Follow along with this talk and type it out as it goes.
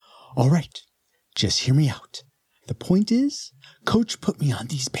All right, just hear me out. The point is, Coach put me on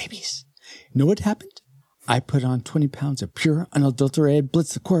these babies. Know what happened? I put on 20 pounds of pure, unadulterated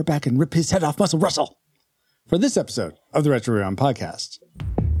blitz the quarterback and rip his head off Muscle Russell. For this episode of the Retro Rewind Podcast.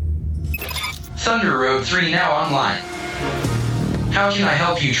 Thunder Road 3 now online. How can I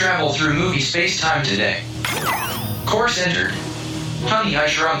help you travel through movie space-time today? Course entered. Honey, I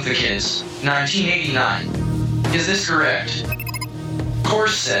Shrunk the Kids, 1989. Is this correct?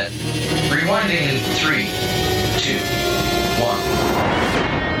 Course set. Rewinding in 3, 2, 1.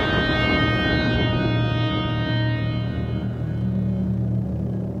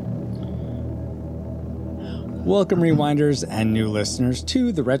 Welcome, Rewinders and new listeners,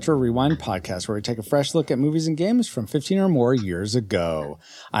 to the Retro Rewind Podcast, where we take a fresh look at movies and games from 15 or more years ago.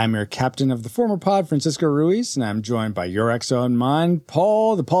 I'm your captain of the former pod, Francisco Ruiz, and I'm joined by your XO and mine,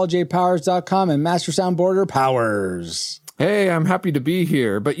 Paul, the PaulJPowers.com, and Master Soundboarder Powers. Hey, I'm happy to be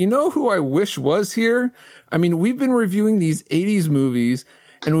here, but you know who I wish was here? I mean, we've been reviewing these 80s movies,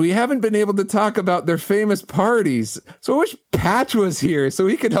 and we haven't been able to talk about their famous parties. So I wish Patch was here so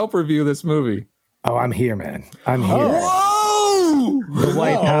he could help review this movie. Oh, I'm here, man. I'm here. Whoa! The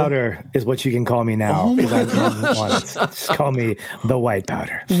white powder is what you can call me now. Just call me the white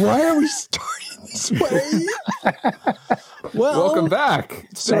powder. Why are we starting this way? Well, welcome back.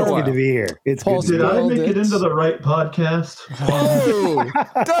 It's good to be here. It's Paul, good to Did I make it into the right podcast? Oh,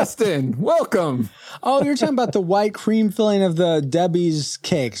 Dustin, welcome. Oh, you're talking about the white cream filling of the Debbie's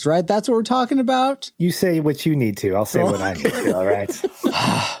cakes, right? That's what we're talking about? You say what you need to. I'll say what I need to, all right?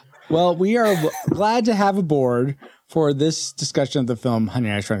 Well, we are glad to have aboard for this discussion of the film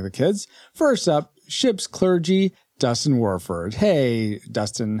Honey, I Shrunk the Kids. First up, ship's clergy, Dustin Warford. Hey,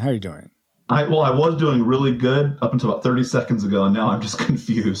 Dustin, how are you doing? I was doing really good up until about 30 seconds ago, and now I'm just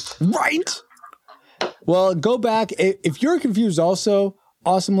confused. Right? Well, go back. If you're confused also,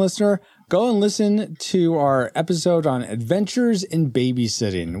 awesome listener, go and listen to our episode on Adventures in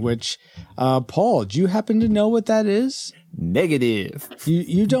Babysitting, which, Paul, do you happen to know what that is? Negative.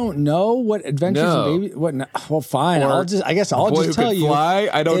 You don't know what Adventures in Baby? What? No, well, fine. I'll just tell you. Fly?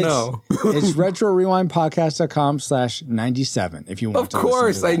 I don't know. It's retrorewindpodcast.com/97 if you want to. Of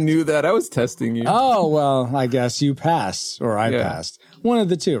course, I knew that. I was testing you. Oh, well, I guess you passed or I passed. One of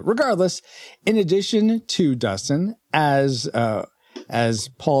the two. Regardless, in addition to Dustin, as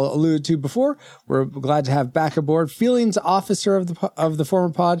Paul alluded to before, we're glad to have back aboard feelings officer of the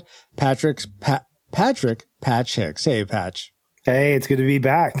former pod, Patrick Patch Hicks. Hey, Patch. Hey, it's good to be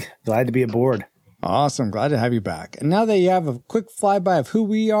back. Glad to be aboard. Awesome. Glad to have you back. And now that you have a quick flyby of who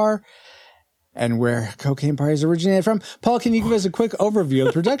we are and where cocaine parties originated from, Paul, can you give us a quick overview of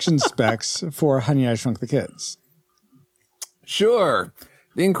the production specs for Honey, I Shrunk the Kids? Sure.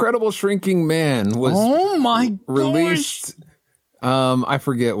 The Incredible Shrinking Man was released, I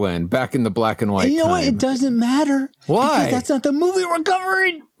forget when, back in the black and white You know time. what? It doesn't matter. Why? Because that's not the movie we're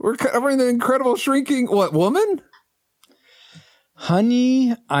covering. We're covering the Incredible Shrinking, woman?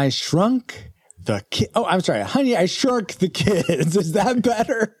 Honey, I Shrunk the Kid. Oh, I'm sorry. Honey, I Shrunk the Kids. Is that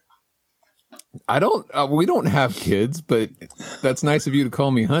better? We don't have kids, but that's nice of you to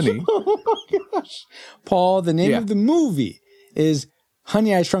call me honey. Oh my gosh. Paul, the name of the movie is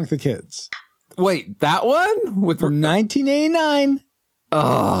Honey, I Shrunk the Kids. Wait, that one? From 1989.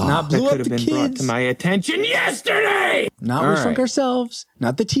 Oh, not Blew Up the Kids. Brought to my attention yesterday. Not We Shrunk Ourselves.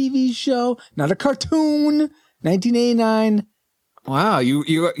 Not the TV show. Not a cartoon. 1989. Wow,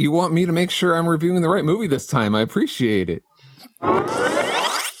 you want me to make sure I'm reviewing the right movie this time. I appreciate it. All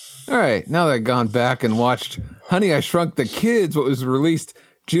right, now that I've gone back and watched Honey, I Shrunk the Kids, what was released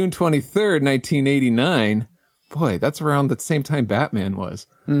June 23rd, 1989. Boy, that's around the same time Batman was.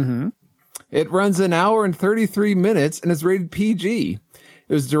 Mm-hmm. It runs an hour and 33 minutes and is rated PG.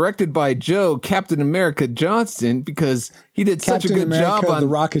 It was directed by Joe Captain America Johnston because he did such a good job on The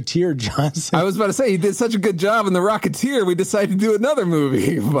Rocketeer Johnson. I was about to say, he did such a good job on The Rocketeer, we decided to do another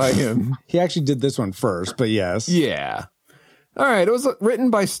movie by him. He actually did this one first, but yes. Yeah. All right. It was written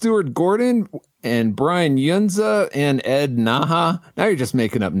by Stuart Gordon and Brian Yunza and Ed Naha. Now you're just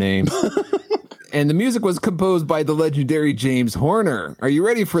making up names. And the music was composed by the legendary James Horner. Are you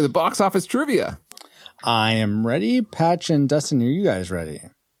ready for the box office trivia? I am ready. Patch and Dustin, are you guys ready?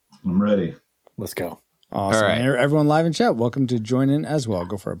 I'm ready. Let's go. Awesome. All right. Everyone live in chat, welcome to join in as well.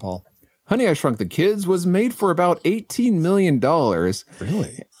 Go for it, Paul. Honey, I Shrunk the Kids was made for about $18 million.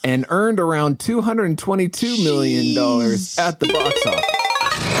 Really? And earned around $222 million at the box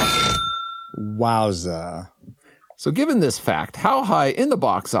office. Wowza. So given this fact, how high in the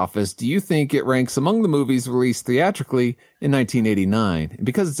box office do you think it ranks among the movies released theatrically in 1989? And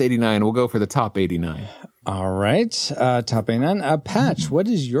because it's 89, we'll go for the top 89. All right. Top 89. Patch, what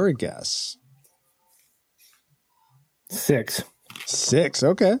is your guess? 6. 6.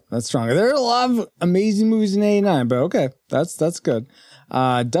 Okay. That's stronger. There are a lot of amazing movies in 89, but okay. That's good.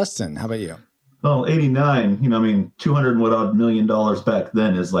 Dustin, how about you? Well, 89, I mean, 200 and what odd $1 million back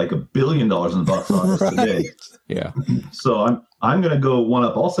then is like $1 billion in the box office today. Yeah. So I'm going to go one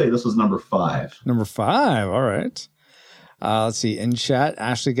up. I'll say this was number 5. Number 5. All right. Let's see. In chat,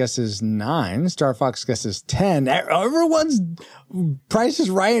 Ashley guesses 9. Star Fox guesses 10. Everyone's Price is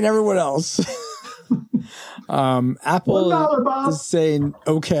Right and everyone else. Apple $1, is saying,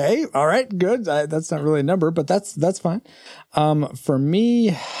 okay. All right, good. That's not really a number, but that's fine. For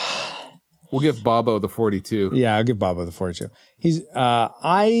me, we'll give Bobo the 42. Yeah, I'll give Bobo the 42. He's,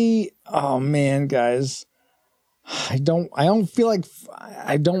 oh man, guys, I don't feel like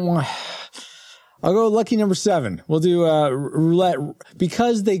I don't want. I'll go lucky number 7. We'll do roulette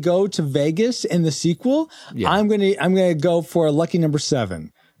because they go to Vegas in the sequel. Yeah. I'm gonna go for lucky number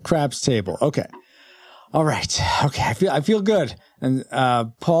 7, Craps Table. Okay, all right. Okay, I feel good. And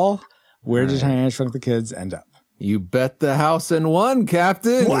Paul, where did Honey, I Shrunk the Kids end up? You bet the house and won,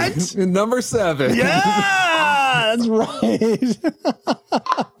 Captain. What? Number 7. Yeah, that's right.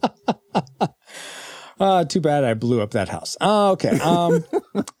 Too bad I blew up that house. Okay.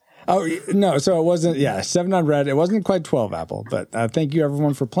 Oh, no, so it wasn't, 7 on red. It wasn't quite 12, Apple, but thank you,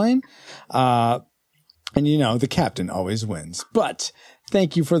 everyone, for playing. And, the captain always wins. But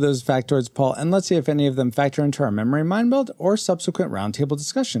thank you for those factoids, Paul. And let's see if any of them factor into our memory mind meld or subsequent roundtable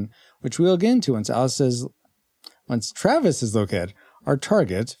discussion, which we'll get into once Travis has located our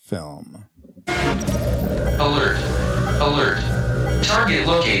target film. Alert. Target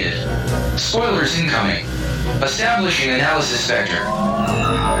located. Spoilers incoming. Establishing analysis vector.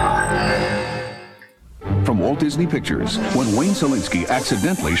 From Walt Disney Pictures, when Wayne Selinsky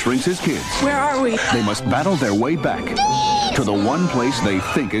accidentally shrinks his kids. Where are we? They must battle their way back to the one place they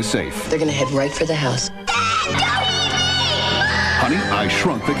think is safe. They're gonna head right for the house. Honey, I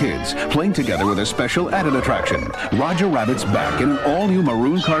Shrunk the Kids, playing together with a special added attraction. Roger Rabbit's back in an all-new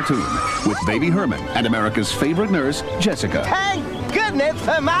maroon cartoon with Baby Herman and America's favorite nurse, Jessica. Thank goodness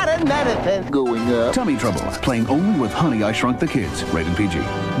for modern medicine. Going up. Tummy Trouble, playing only with Honey, I Shrunk the Kids, rated PG.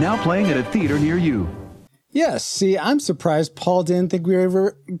 Now playing at a theater near you. Yes, see, I'm surprised Paul didn't think we were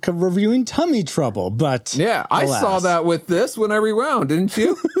ever reviewing Tummy Trouble, but yeah, I saw that with this when I rewound, didn't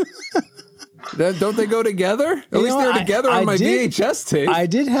you? Don't they go together? At least they're together on my VHS tape. I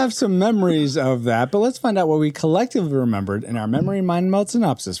did have some memories of that, but let's find out what we collectively remembered in our memory mind meld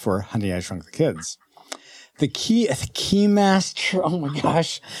synopsis for Honey, I Shrunk the Kids. The keymaster. Oh my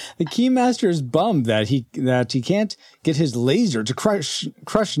gosh, the keymaster is bummed that he can't get his laser to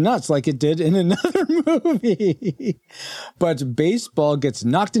crush nuts like it did in another movie. But baseball gets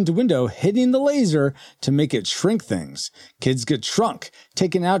knocked into window, hitting the laser to make it shrink things. Kids get shrunk,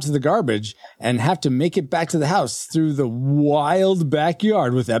 taken out to the garbage, and have to make it back to the house through the wild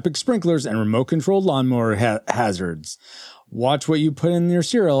backyard with epic sprinklers and remote-controlled lawnmower hazards. Watch what you put in your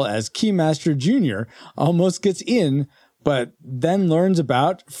cereal as Keymaster Jr. almost gets in, but then learns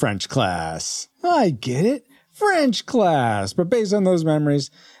about French class. I get it. French class. But based on those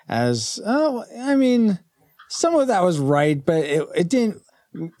memories, some of that was right, but I didn't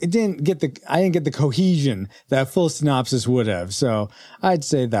get the cohesion that full synopsis would have. So I'd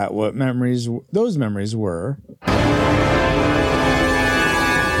say that those memories were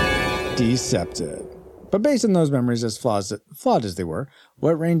deceptive. But based on those memories, as flawed as they were,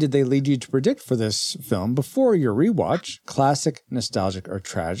 what range did they lead you to predict for this film before your rewatch? Classic, nostalgic, or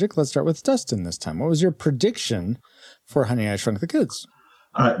tragic? Let's start with Dustin this time. What was your prediction for Honey, I Shrunk the Kids?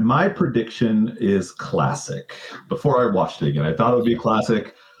 All right, my prediction is classic. Before I watched it again, I thought it would be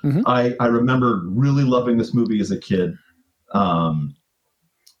classic. Mm-hmm. I remember really loving this movie as a kid. I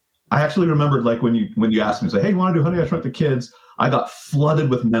actually remembered, like, when you asked me, say, hey, you want to do Honey, I Shrunk the Kids? I got flooded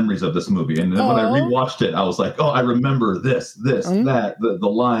with memories of this movie. And then when I rewatched it, I was like, oh, I remember this, that, the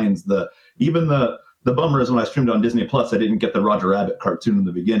lines, even the bummer is when I streamed on Disney Plus, I didn't get the Roger Rabbit cartoon in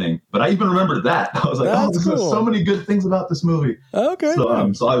the beginning, but I even remembered that. I was like, there's so many good things about this movie. Okay. So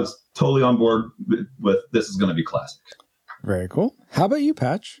I was totally on board with this is going to be classic. Very cool. How about you,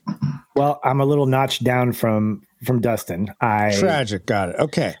 Patch? Well, I'm a little notch down from Dustin. Tragic. Got it.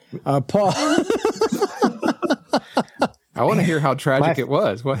 Okay. Paul. I want to hear how tragic it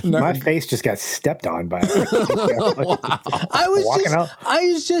was. What? My face just got stepped on by Wow. I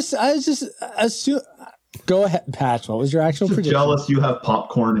was just assume. Go ahead, Patch. What was your actual prediction? Jealous you have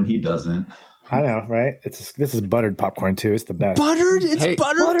popcorn and he doesn't. I know, right? This is buttered popcorn too. It's the best. Buttered? It's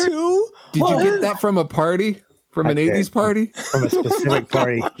buttered too? Did you get that from a party? From an 80s party? From a specific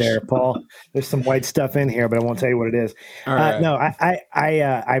party there, Paul. There's some white stuff in here, but I won't tell you what it is. All right. No,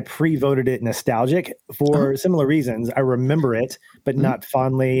 I pre-voted it nostalgic for similar reasons. I remember it, but not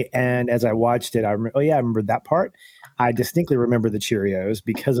fondly. And as I watched it, I remember that part. I distinctly remember the Cheerios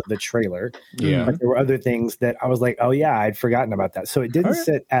because of the trailer. Yeah. But there were other things that I was like, oh yeah, I'd forgotten about that. So it didn't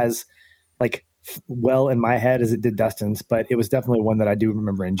sit as like well in my head as it did Dustin's, but it was definitely one that I do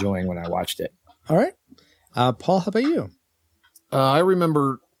remember enjoying when I watched it. All right. Paul, how about you? I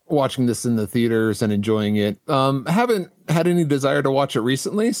remember watching this in the theaters and enjoying it. I haven't had any desire to watch it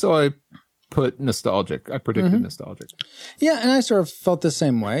recently, so I put nostalgic. I predicted nostalgic. Yeah, and I sort of felt the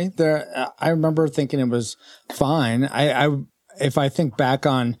same way. I remember thinking it was fine. If I think back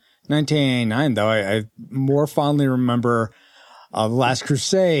on 1989, though, I more fondly remember The Last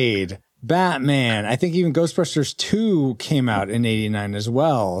Crusade, Batman. I think even Ghostbusters 2 came out in 89 as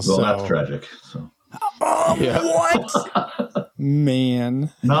well. Well, that's tragic. So. What?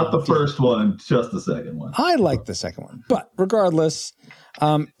 Man. Not the first one, just the second one. I like the second one. But regardless,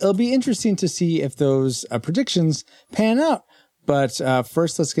 it'll be interesting to see if those predictions pan out. But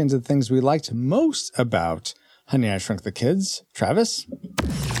first, let's get into the things we liked most about Honey, I Shrunk the Kids. Travis?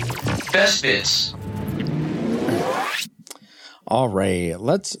 Best bits. All right,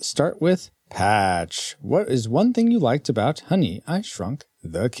 let's start with Patch. What is one thing you liked about Honey, I Shrunk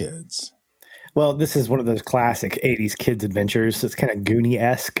the Kids? Well, this is one of those classic 80s kids adventures. It's kind of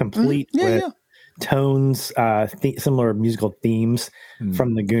Goonie-esque, complete with tones, similar musical themes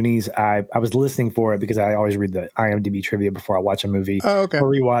from the Goonies. I was listening for it because I always read the IMDb trivia before I watch a movie or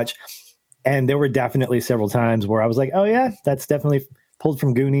rewatch. And there were definitely several times where I was like, oh yeah, that's definitely pulled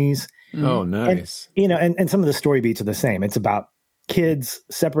from Goonies. Oh, nice. And, and some of the story beats are the same. It's about kids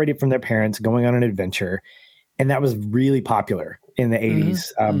separated from their parents going on an adventure. And that was really popular in the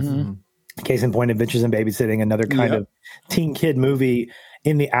 80s. Case in point, Adventures in Babysitting, another kind of teen kid movie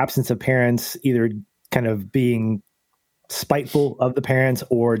in the absence of parents, either kind of being spiteful of the parents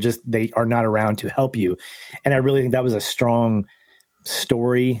or just they are not around to help you. And I really think that was a strong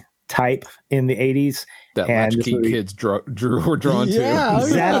story type in the 80s. That latchkey kids were drawn to.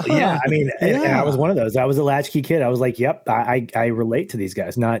 Exactly. Yeah. I mean, and I was one of those. I was a latchkey kid. I was like, yep, I relate to these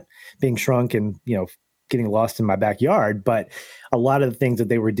guys, not being shrunk and, getting lost in my backyard, but a lot of the things that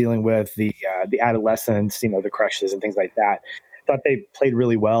they were dealing with, the adolescence, the crushes and things like that, I thought they played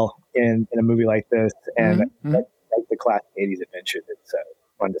really well in a movie like this. And like the classic 80s adventure that's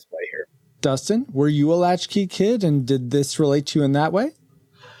on display here. Dustin, were you a latchkey kid and did this relate to you in that way?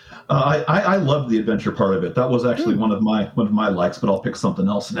 I loved the adventure part of it. That was actually one of my likes, but I'll pick something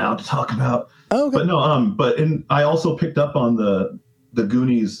else now to talk about. Oh, okay. But no, I also picked up on the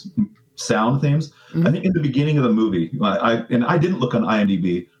Goonies sound themes. I think in the beginning of the movie, I didn't look on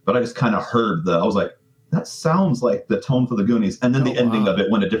IMDb, but I just kind of heard I was like, that sounds like the tone for the Goonies. And then the ending of it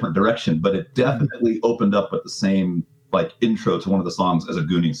went a different direction, but it definitely opened up with the same intro to one of the songs as a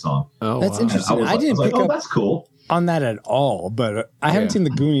Goonies song. Oh, that's interesting. I didn't pick up that's cool on that at all, but I haven't seen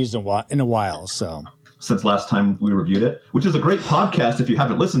the Goonies in a while, so. Since last time we reviewed it, which is a great podcast if you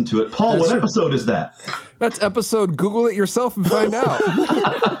haven't listened to it. Paul, what episode is that? That's episode. Google it yourself and find out.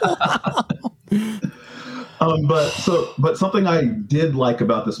 But something I did like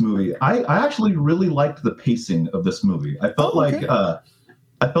about this movie, I actually really liked the pacing of this movie. I felt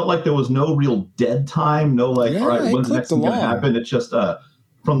I felt like there was no real dead time, all right, when's the next thing going to happen? It's just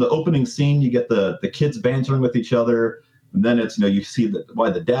from the opening scene, you get the kids bantering with each other. And then it's, you see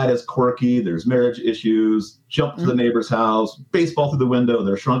why the dad is quirky. There's marriage issues, jump to the neighbor's house, baseball through the window.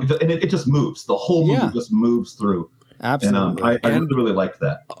 They're shrunk. And it just moves. The whole movie just moves through. Absolutely. And I really liked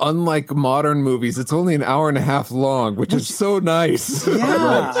that. Unlike modern movies, it's only an hour and a half long, which is so nice.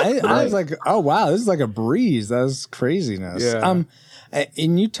 Yeah. I was like, oh, wow, this is like a breeze. That was craziness. Yeah.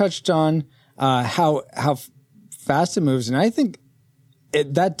 And you touched on how fast it moves. And I think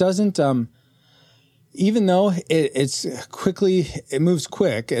that doesn't... even though it moves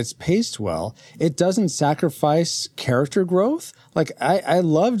quick, it's paced well, it doesn't sacrifice character growth. Like I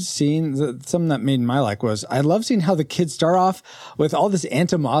loved seeing something that made my like was I love seeing how the kids start off with all this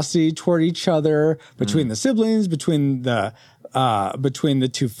animosity toward each other between the siblings, between the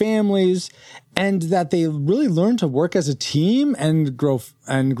two families, and that they really learn to work as a team and grow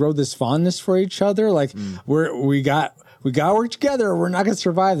this fondness for each other. Like we got to work together. We're not going to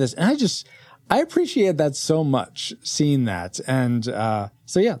survive this. And I appreciate that so much, seeing that. And that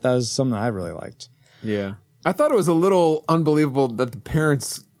was something I really liked. Yeah. I thought it was a little unbelievable that the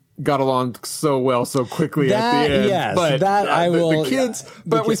parents got along so well so quickly at the end. Yes, but the kids,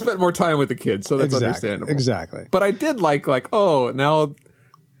 but we spent more time with the kids, so that's understandable. Exactly. But I did like, now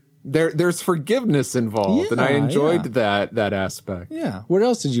there's forgiveness involved, and I enjoyed that aspect. Yeah. What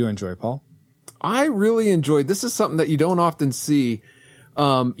else did you enjoy, Paul? I really enjoyed. This is something that you don't often see.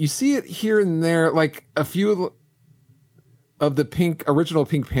 You see it here and there, like a few of the original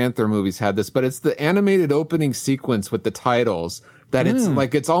Pink Panther movies had this, but it's the animated opening sequence with the titles that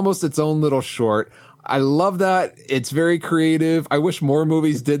it's almost its own little short. I love that. It's very creative. I wish more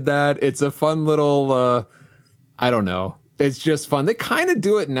movies did that. It's a fun little, I don't know. It's just fun. They kind of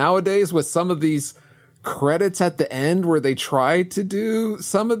do it nowadays with some of these credits at the end where they try to do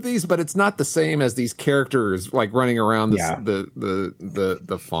some of these, but it's not the same as these characters like running around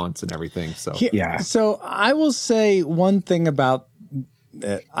the fonts and everything. So So I will say one thing about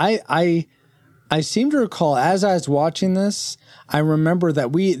it. I seem to recall as I was watching this, I remember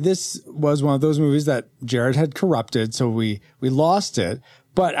that this was one of those movies that Jared had corrupted, so we lost it.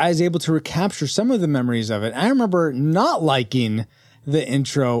 But I was able to recapture some of the memories of it. I remember not liking the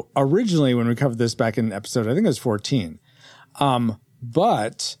intro originally when we covered this back in episode, I think it was 14.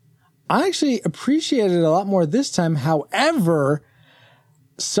 But I actually appreciated it a lot more this time. However,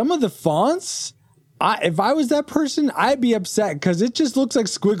 some of the fonts, if I was that person, I'd be upset because it just looks like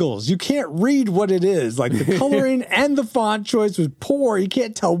squiggles. You can't read what it is. Like the coloring and the font choice was poor. You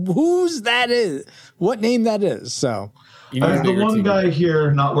can't tell whose that is, what name that is. So as the one guy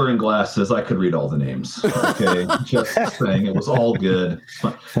here not wearing glasses, I could read all the names. Okay, just saying, it was all good.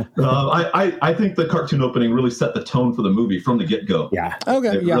 I think the cartoon opening really set the tone for the movie from the get-go. Yeah.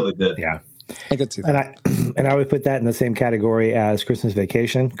 Okay. It really did. Yeah. I could see that. And I would put that in the same category as Christmas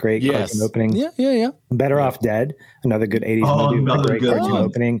Vacation. Great cartoon opening. Yeah. Better Off Dead, another good 80s movie. Great cartoon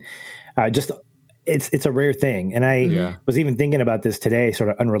opening. Just it's a rare thing. And I was even thinking about this today, sort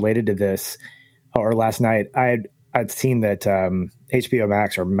of unrelated to this, or last night. I'd seen that HBO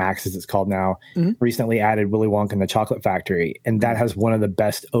Max, or Max as it's called now, recently added Willy Wonka and the Chocolate Factory. And that has one of the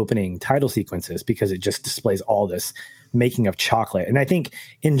best opening title sequences because it just displays all this making of chocolate. And I think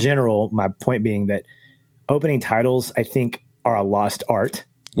in general, my point being that opening titles, I think, are a lost art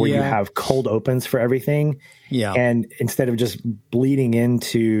where you have cold opens for everything. Yeah. And instead of just bleeding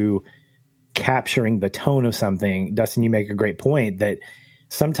into capturing the tone of something, Dustin, you make a great point that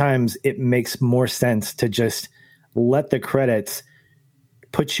sometimes it makes more sense to just let the credits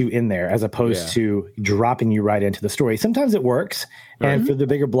put you in there as opposed to dropping you right into the story. Sometimes it works. And for the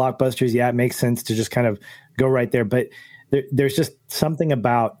bigger blockbusters, it makes sense to just kind of go right there. But there's just something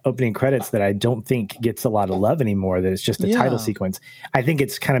about opening credits that I don't think gets a lot of love anymore, that it's just a title sequence. I think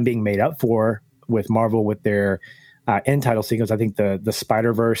it's kind of being made up for with Marvel with their end title sequence. I think the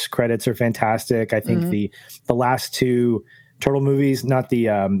Spider-Verse credits are fantastic. I think the last two Turtle movies, not the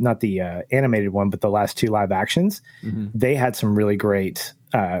animated one, but the last two live actions, they had some really great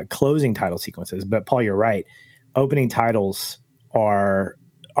closing title sequences. But Paul, you're right. Opening titles are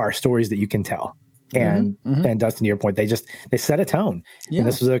stories that you can tell. And Dustin, to your point, they set a tone. Yeah. And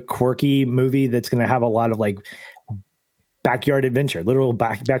this was a quirky movie that's going to have a lot of like backyard adventure, literal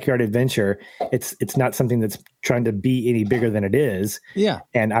backyard adventure. It's not something that's trying to be any bigger than it is. Yeah.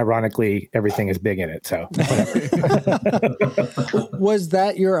 And ironically, everything is big in it. So was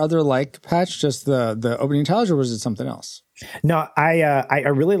that your other Patch, just the opening titles, or was it something else? No, I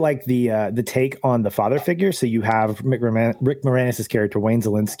really like the take on the father figure. So you have Rick Moranis' character, Wayne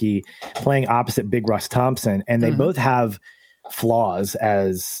Szalinski, playing opposite Big Russ Thompson, and they both have flaws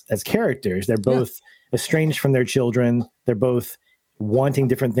as characters. They're both estranged from their children. They're both wanting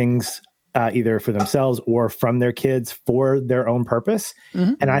different things, either for themselves or from their kids for their own purpose.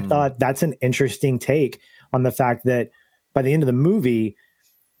 And I thought that's an interesting take on the fact that by the end of the movie,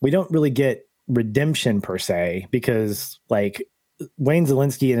 we don't really get redemption per se, because like Wayne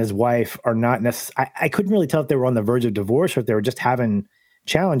Szalinski and his wife are not necessarily, I couldn't really tell if they were on the verge of divorce or if they were just having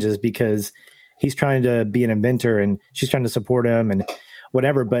challenges, because he's trying to be an inventor and she's trying to support him and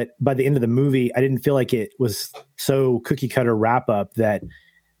whatever. But by the end of the movie, I didn't feel like it was so cookie cutter wrap up that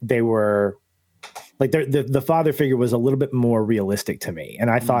they were like, the father figure was a little bit more realistic to me.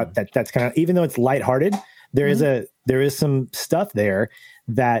 And I thought that's kind of, even though it's lighthearted, there is some stuff there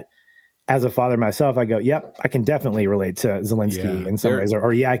that, as a father myself, I go, yep, I can definitely relate to Szalinski in some ways,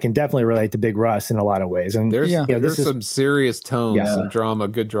 or I can definitely relate to Big Russ in a lot of ways. And there's some serious tones, some drama,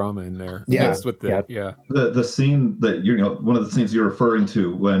 good drama in there. The scene that one of the scenes you're referring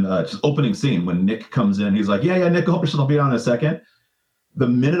to, when just opening scene when Nick comes in, he's like, Nick, I hope you'll be on in a second. The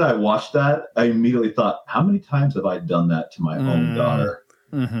minute I watched that, I immediately thought, how many times have I done that to my own daughter?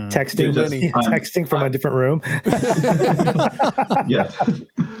 Texting from a different room.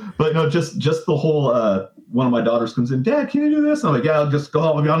 But no, just the whole one of my daughters comes in, Dad, can you do this? And I'm like, yeah, I'll just go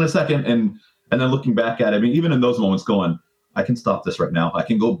home. I'll be on in a second. And then looking back at it, I mean, even in those moments going, I can stop this right now. I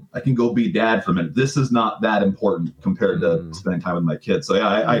can go be dad for a minute. This is not that important compared to spending time with my kids. So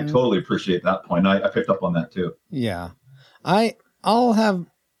yeah, I totally appreciate that point. I picked up on that too. Yeah. I'll have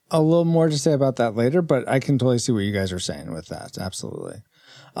a little more to say about that later, but I can totally see what you guys are saying with that. Absolutely.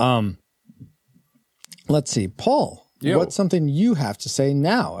 Let's see, Paul, what's something you have to say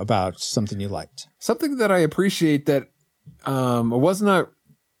now about something you liked? Something that I appreciate that I was not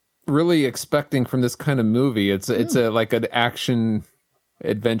really expecting from this kind of movie. It's like an action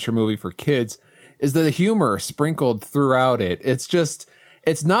adventure movie for kids. Is the humor sprinkled throughout it?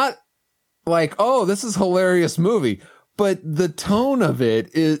 It's not like, oh, this is a hilarious movie, but the tone of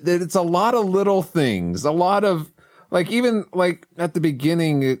it is that it's a lot of little things, a lot of like, even like at the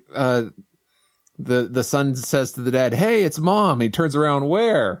beginning, the son says to the dad, "Hey, it's mom." He turns around,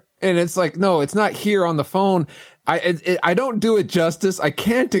 "Where?" And it's like, no, it's not here on the phone. I don't do it justice. I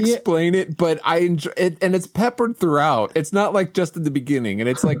can't explain it, but I enjoy it, and it's peppered throughout. It's not like just at the beginning, and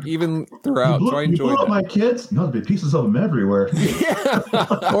it's like even throughout. So I enjoy that. My kids, no, there'll be pieces of them everywhere. Yeah.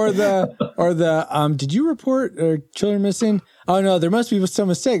 or the did you report children missing? Oh no, there must be some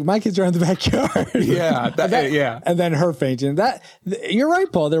mistake. My kids are in the backyard. Yeah, yeah. And then her fainting. You're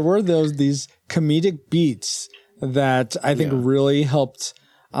right, Paul. There were these comedic beats that I think really helped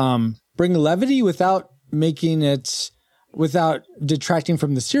bring levity without detracting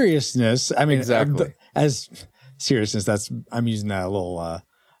from the seriousness. I mean, exactly. As seriousness, I'm using that a little,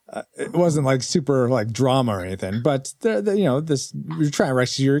 it wasn't like super like drama or anything, but you're trying to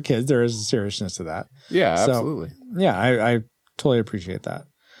rescue your kids. There is a seriousness to that. Yeah, absolutely. Yeah. I totally appreciate that.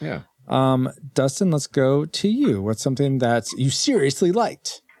 Yeah. Dustin, let's go to you. What's something that you seriously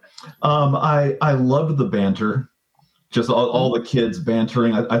liked? I loved the banter. Just all the kids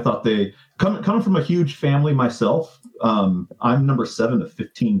bantering. I thought they coming from a huge family myself. I'm number 7 of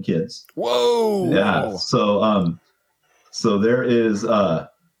 15 kids. Whoa! Yeah. So there is a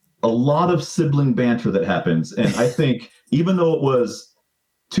lot of sibling banter that happens, and I think even though it was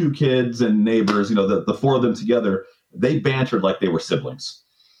 2 kids and neighbors, the 4 of them together, they bantered like they were siblings.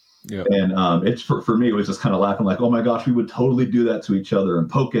 Yeah. And it's for me, it was just kind of laughing like, oh my gosh, we would totally do that to each other and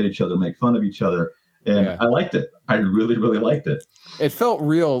poke at each other, make fun of each other. And I liked it. I really, really liked it. It felt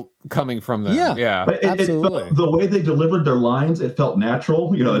real coming from them. Yeah. Absolutely. It felt, the way they delivered their lines, it felt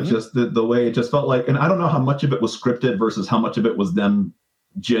natural. It just the way it just felt like, and I don't know how much of it was scripted versus how much of it was them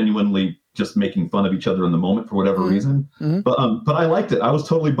genuinely just making fun of each other in the moment for whatever reason. Mm-hmm. But I liked it. I was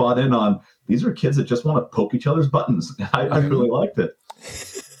totally bought in on these are kids that just want to poke each other's buttons. I really liked it.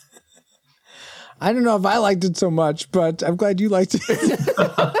 I don't know if I liked it so much, but I'm glad you liked it.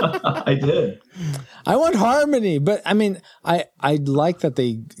 I did. I want harmony, but I mean, I like that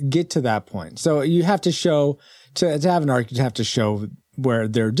they get to that point. So you have to show, to have an arc, you have to show where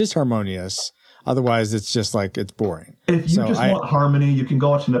they're disharmonious. Otherwise, it's just like, it's boring. If you want harmony, you can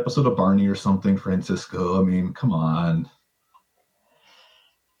go watch an episode of Barney or something, Francisco. I mean, come on.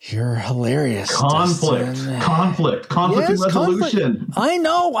 You're hilarious. Conflict and resolution. Conflict. I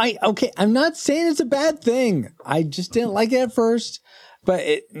know. I'm not saying it's a bad thing. I just didn't like it at first, but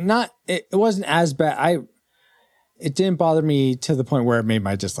it wasn't as bad. It didn't bother me to the point where it made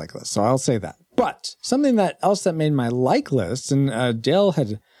my dislike list. So I'll say that. But something else that made my like list, and Dale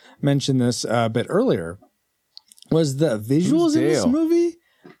had mentioned this a bit earlier, was the visuals in this movie.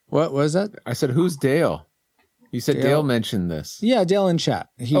 What was that? I said, who's Dale? You said Dale mentioned this. Yeah, Dale in chat.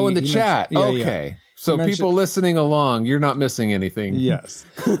 In the chat. Okay. Yeah. So people listening along, you're not missing anything. Yes.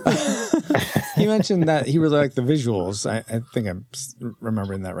 He mentioned that he really liked the visuals. I think I'm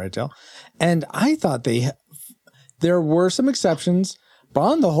remembering that right, Dale. And I thought there were some exceptions, but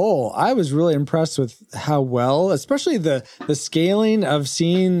on the whole, I was really impressed with how well, especially the scaling of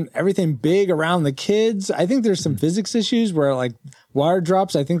seeing everything big around the kids. I think there's some physics issues where like wire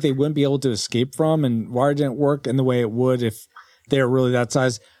drops, I think they wouldn't be able to escape from, and wire didn't work in the way it would if they were really that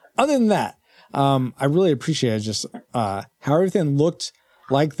size. Other than that, I really appreciated just how everything looked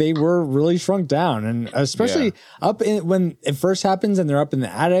like they were really shrunk down, and especially when it first happens and they're up in the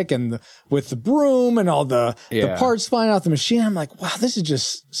attic and with the broom and all the parts flying off the machine. I'm like, wow, this is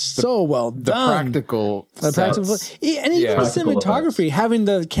just so well done. The practical and even the cinematography, having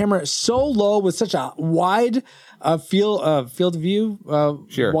the camera so low with such a wide field of view,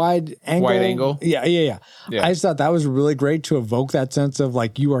 wide angle. Yeah. I just thought that was really great to evoke that sense of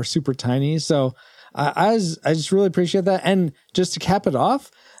like you are super tiny. So I just really appreciate that. And just to cap it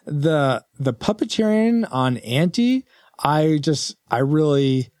off, the puppeteering on Auntie, I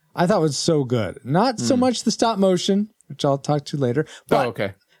thought was so good. Not so much the stop motion, which I'll talk to later. But,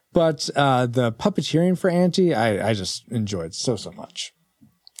 okay. But the puppeteering for Auntie, I just enjoyed so much.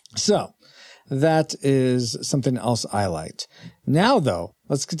 So That is something else I liked. Now, though,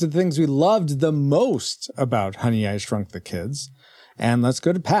 let's get to the things we loved the most about Honey, I Shrunk the Kids. And let's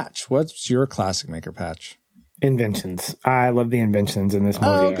go to Patch. What's your classic maker, Patch? Inventions. I love the inventions in this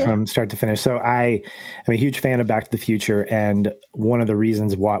movie from start to finish. So I am a huge fan of Back to the Future, and one of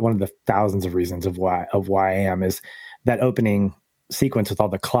the thousands of reasons of why I am is that opening sequence with all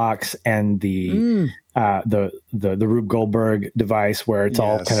the clocks and the Rube Goldberg device where it's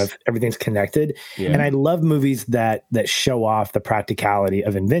all kind of everything's connected. Yeah. And I love movies that show off the practicality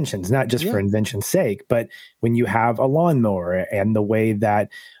of inventions, not just for invention's sake, but when you have a lawnmower and the way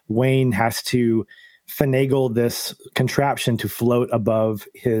that Wayne has to finagle this contraption to float above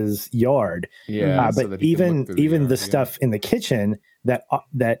his yard. Yeah. But even the stuff in the kitchen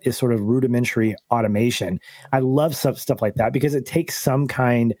that is sort of rudimentary automation. I love stuff like that because it takes some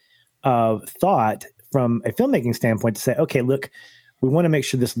kind of thought from a filmmaking standpoint to say, okay, look, we want to make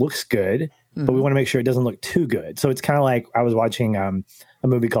sure this looks good, but we want to make sure it doesn't look too good. So it's kind of like I was watching a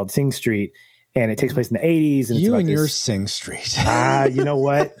movie called Sing Street, and it takes place in the 80s. And you and your Sing Street. You know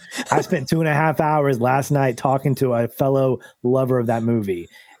what? I spent 2.5 hours last night talking to a fellow lover of that movie,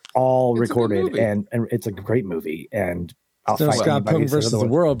 all recorded, and it's a great movie. And I'll fight Scott Pilgrim versus the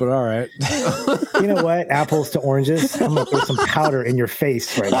world, but all right. You know what? Apples to oranges. I'm going to throw some powder in your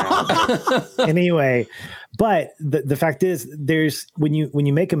face right now. Anyway, but the fact is, there's when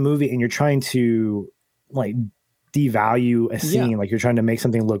you make a movie and you're trying to like devalue a scene, like you're trying to make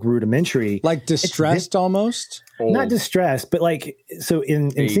something look rudimentary, like distressed almost. Not distressed, but like so in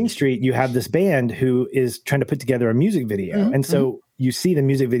Sing Street, you have this band who is trying to put together a music video, and so you see the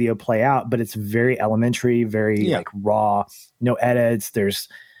music video play out, but it's very elementary, very like raw, no edits. There's,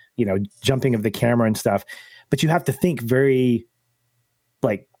 jumping of the camera and stuff, but you have to think very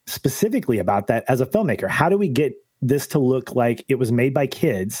like specifically about that as a filmmaker. How do we get this to look like it was made by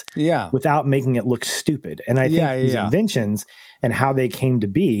kids without making it look stupid? And I think these inventions and how they came to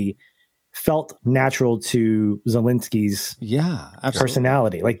be felt natural to Zelensky's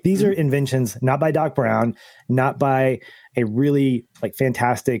personality. Like these are inventions not by Doc Brown, not by a really like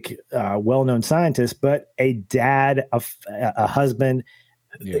fantastic, well-known scientist, but a dad, a husband,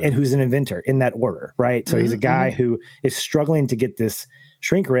 and who's an inventor in that order, right? So he's a guy who is struggling to get this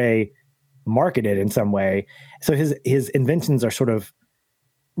shrink ray marketed in some way. So his inventions are sort of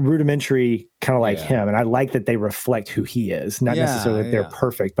rudimentary, kind of like him, and I like that they reflect who he is. Not necessarily that they're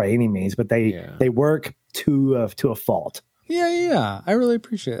perfect by any means, but they work to a fault. I really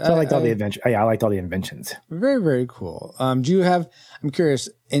appreciate it. So I liked all the inventions. I liked all the inventions. Very, very cool. I'm curious,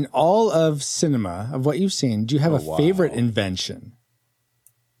 in all of cinema, of what you've seen, do you have a favorite invention?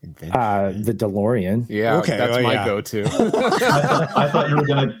 The DeLorean. Yeah, okay, that's my go-to. I thought you were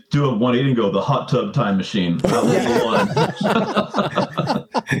going to do a 180 and go the hot tub time machine. That was the one.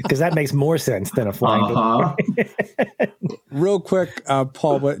 Because that makes more sense than a flying DeLorean. Real quick,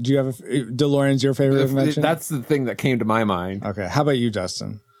 Paul, what do you have? DeLorean's your favorite invention? That's the thing that came to my mind. Okay, how about you,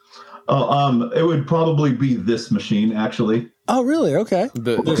 Dustin? It would probably be this machine, actually. Oh, really? Okay.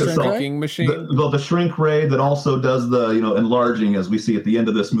 The shrinking machine? The shrink ray that also does the, enlarging as we see at the end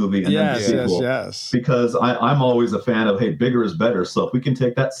of this movie. And then the sequel. Yes. Because I'm always a fan of, hey, bigger is better. So if we can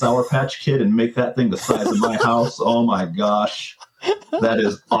take that Sour Patch Kid and make that thing the size of my house, oh my gosh, that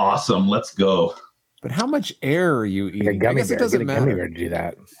is awesome. Let's go. But how much air are you eating? I guess it doesn't matter to do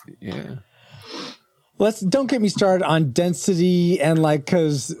that. Yeah. Don't get me started on density and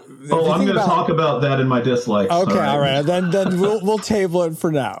because. Oh, I'm going to talk about that in my dislikes. Okay, all right. Then we'll table it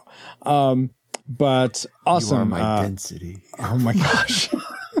for now. But awesome. You are my density. Oh my gosh.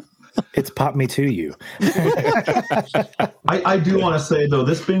 It's Pop Me To You. I do want to say though,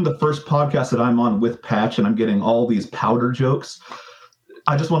 this being the first podcast that I'm on with Patch, and I'm getting all these powder jokes.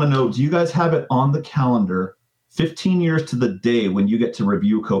 I just want to know: do you guys have it on the calendar? 15 years to the day when you get to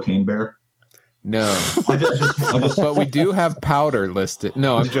review Cocaine Bear. No, but we do have powder listed.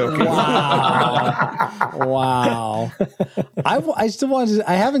 No, I'm joking. Wow. I still want to.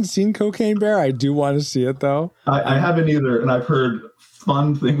 I haven't seen Cocaine Bear. I do want to see it though. I haven't either, and I've heard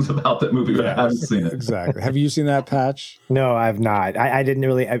fun things about that movie, but I haven't seen it. Exactly. Have you seen that, Patch? No, I've not. I didn't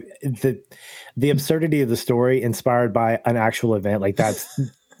really. The absurdity of the story inspired by an actual event like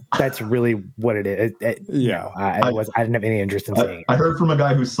that's really what it is. I didn't have any interest in seeing it. I heard from a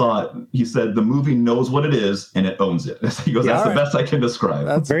guy who saw it. He said the movie knows what it is and it owns it. He goes, that's the best I can describe.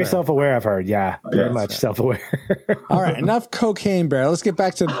 That's very self-aware, I've heard. Yeah, very much self-aware. All right, enough Cocaine Bear. Let's get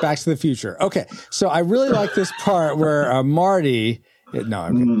back to the Future. Okay, so I really like this part where Marty. I'm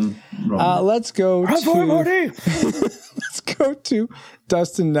kidding. Let's go to Marty. Let's go to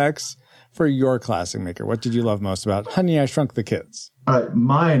Dustin next for your classic maker? What did you love most about Honey, I Shrunk the Kids?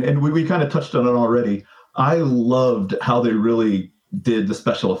 Mine, and we kind of touched on it already. I loved how they really did the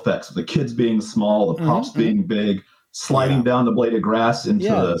special effects. The kids being small, the props being big, sliding down the blade of grass into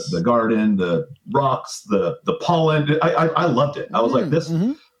the garden, the rocks, the pollen. I loved it. I was like, this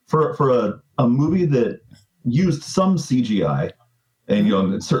for a movie that used some CGI, and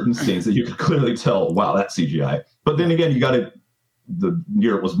in certain scenes that you could clearly tell, wow, that's CGI. But then again, the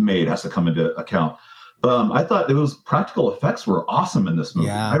year it was made has to come into account. I thought practical effects were awesome in this movie.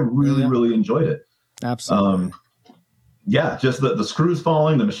 I really enjoyed it. Absolutely. Just the screws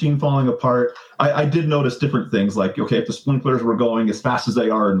falling, the machine falling apart. I did notice different things, like, okay, if the sprinklers were going as fast as they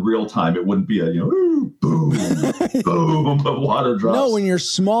are in real time, it wouldn't be a, boom, boom of water drops. No, when you're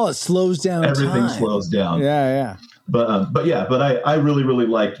small, it slows down. Everything slows down. Yeah. But I really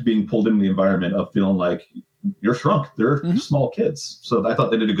liked being pulled into the environment of feeling like you're shrunk. They're small kids. So I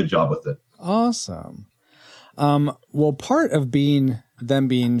thought they did a good job with it. Awesome. Well, part of them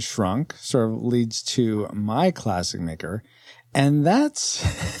being shrunk sort of leads to my classic maker, and that's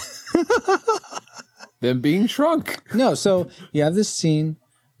them being shrunk. No, so you have this scene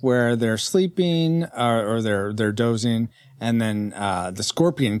where they're sleeping or they're dozing, and then the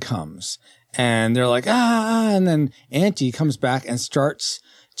scorpion comes, and they're like, and then Auntie comes back and starts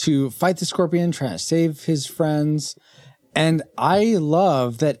to fight the scorpion, trying to save his friends, and I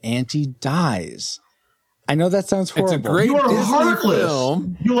love that Auntie dies. I know that sounds horrible. It's a great Disney heartless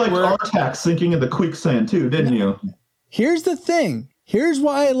film. You liked Artax sinking in the quicksand too, didn't you? Here's the thing. Here's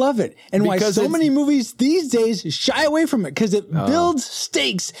why I love it, and why so many movies these days shy away from it, because it builds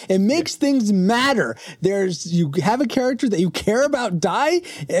stakes. It makes things matter. You have a character that you care about die.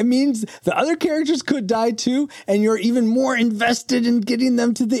 It means the other characters could die too, and you're even more invested in getting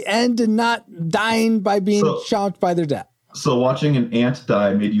them to the end and not dying by being shocked by their death. So watching an ant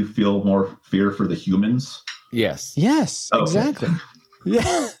die made you feel more fear for the humans? Yes. Yes, exactly.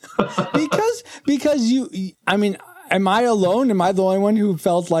 Yeah. because am I alone? Am I the only one who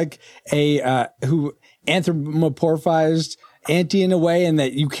felt like who anthropomorphized Auntie in a way, and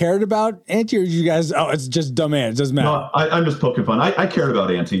that you cared about Auntie, or you guys, it's just dumb ant, it doesn't matter? No, I'm just poking fun. I cared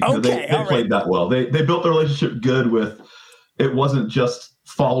about Auntie. Okay, they played that well. They built the relationship good with, it wasn't just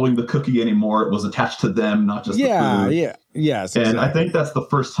following the cookie anymore. It was attached to them, not just the food. Yes. And exactly. I think that's the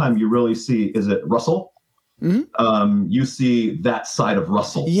first time you really see, is it Russell? You see that side of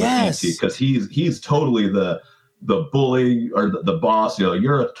Russell, yes, because he's totally the bully or the boss.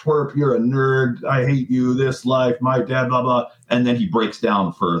 You're a twerp, you're a nerd, I hate you, this life, my dad, blah blah. And then he breaks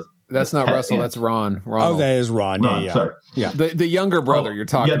down for. That's not Russell. That's Ron. Oh, that is Ron. Yeah. Sorry. Yeah. The younger brother you're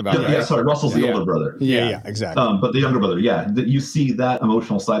talking about. Yeah, right? Sorry. Russell's the older brother. Yeah, exactly. But the younger brother, you see that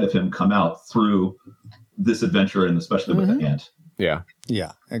emotional side of him come out through this adventure, and especially with the ant. Yeah.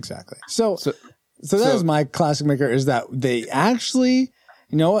 Yeah, exactly. So that is my classic maker, is that they actually,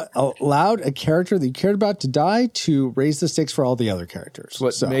 allowed a character that you cared about to die to raise the stakes for all the other characters.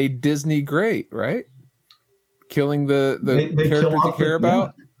 What made Disney great, right? Killing the characters you care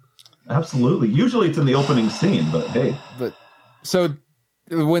about. Yeah. Absolutely. Usually it's in the opening scene, but hey. But so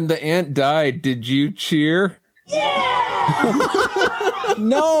when the ant died, did you cheer? Yeah!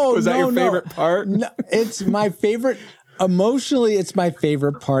 No. Was that your favorite part? No, it's my favorite. Emotionally, it's my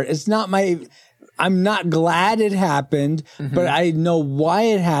favorite part. It's not I'm not glad it happened, but I know why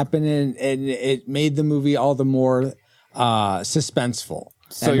it happened, and it made the movie all the more suspenseful.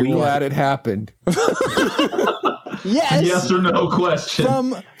 So you're glad it happened. Yes. Yes or no question.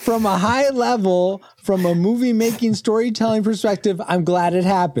 From a high level, from a movie making storytelling perspective, I'm glad it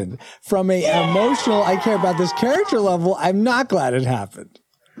happened. From a emotional, I care about this character level, I'm not glad it happened.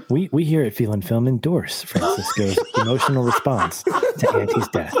 We here at Feel and Film endorse Francisco's emotional response to Auntie's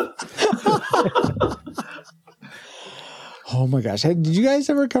death. Oh my gosh. Did you guys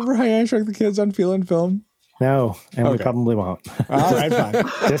ever cover How I Shrunk the Kids on Feel and Film? No, and we probably won't. All right, fine.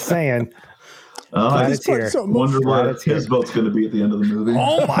 Just saying. I so wonder what his vote's going to be at the end of the movie.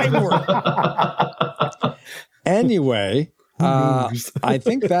 Oh my word. Anyway, I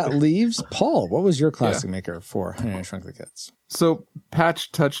think that leaves Paul. What was your classic maker for How I Shrunk the Kids? So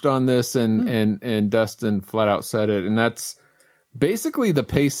Patch touched on this, and Dustin flat out said it, and that's basically the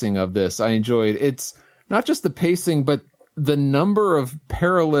pacing of this. I enjoyed. It's not just the pacing, but the number of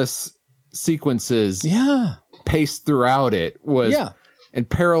perilous sequences paced throughout it was and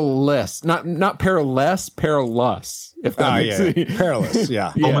perilous, not perilous, if that makes sense. Perilous,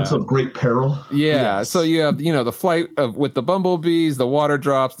 Moments of great peril. So you have the flight with the bumblebees, the water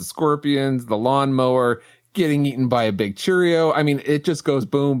drops, the scorpions, the lawnmower, getting eaten by a big Cheerio. I mean, it just goes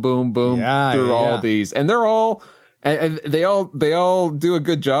boom, boom, boom through all these, and they're all and they all do a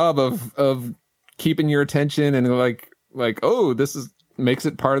good job of keeping your attention and like oh, this makes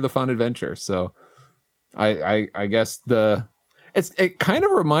it part of the fun adventure. So I guess it kind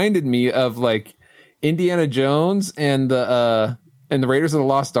of reminded me of like Indiana Jones and the Raiders of the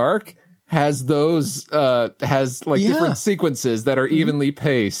Lost Ark has those different sequences that are evenly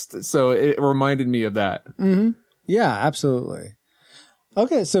paced. So it reminded me of that. Mm-hmm. Yeah, absolutely.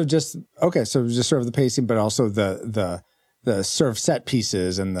 Okay, so just sort of the pacing, but also the sort of set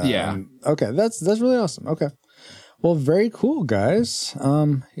pieces and okay, that's really awesome. Okay, well, very cool, guys.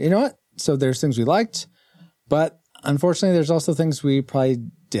 You know what? So there's things we liked, but unfortunately, there's also things we probably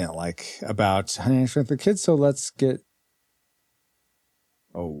didn't like about Honey, I Shrunk the Kids. So let's get.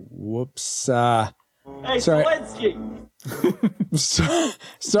 Oh, whoops! Hey, sorry.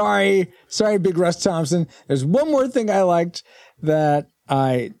 sorry, Big Russ Thompson. There's one more thing I liked that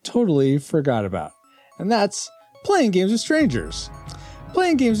I totally forgot about, and that's playing games with strangers.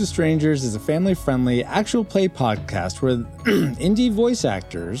 Playing Games with Strangers is a family-friendly actual play podcast where indie voice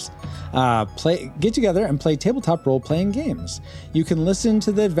actors get together and play tabletop role-playing games. You can listen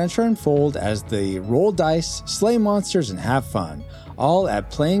to the adventure unfold as they roll dice, slay monsters, and have fun, all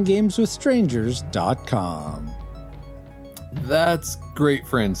at playinggameswithstrangers.com. That's great,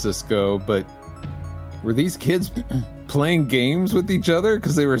 Francisco, but were these kids playing games with each other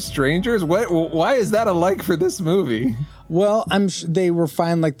because they were strangers? Why is that a like for this movie? Well, they were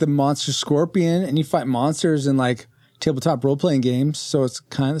fighting like the monster scorpion, and you fight monsters in like tabletop role-playing games, so it's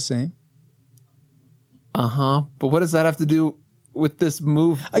kind of the same. But what does that have to do with this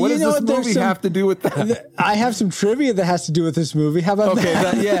movie? What does this movie have to do with that? I have some trivia that has to do with this movie. How about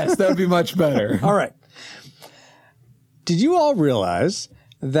that? Yes, that would be much better. All right. Did you all realize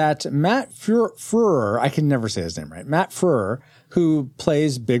that Matt Furrer, I can never say his name right, Matt Furrer, who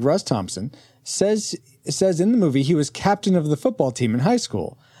plays Big Russ Thompson, says in the movie he was captain of the football team in high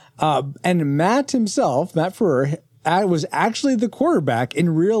school. And Matt himself, Matt Furrer, was actually the quarterback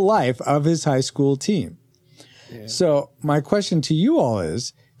in real life of his high school team. Yeah. So my question to you all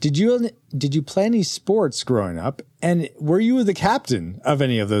is, did you play any sports growing up? And were you the captain of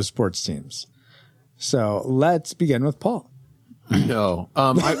any of those sports teams? So let's begin with Paul. No.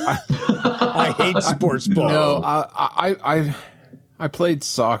 I hate sports ball. No, I played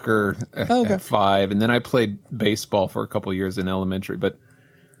soccer at 5, and then I played baseball for a couple of years in elementary, but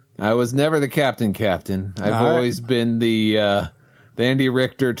I was never the captain. I've always been the Andy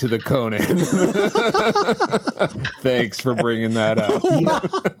Richter to the Conan. Thanks for bringing that up.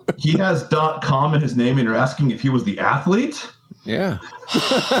 He has .com in his name, and you're asking if he was the athlete? Yeah.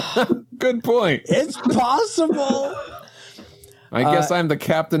 Good point. It's possible. I guess I'm the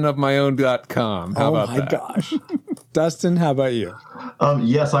captain of my own .com. How about that? Oh, my gosh. Dustin, how about you?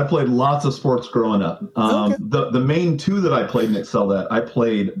 Yes, I played lots of sports growing up. The main two that I played and excelled at, I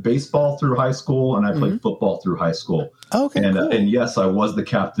played baseball through high school, and I played football through high school. Okay, and, cool. And yes, I was the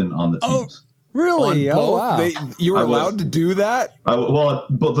captain on the teams. Really? Oh, wow. You were allowed to do that? But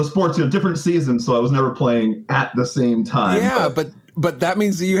the sports, different seasons, so I was never playing at the same time. Yeah, but that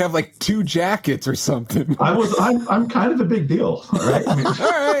means that you have like 2 jackets or something. I'm kind of a big deal. All right.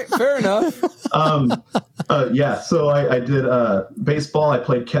 All right. Fair enough. So I did baseball. I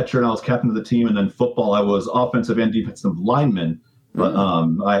played catcher and I was captain of the team. And then football, I was offensive and defensive lineman. But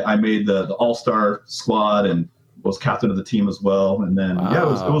I made the all-star squad and was captain of the team as well. And then, it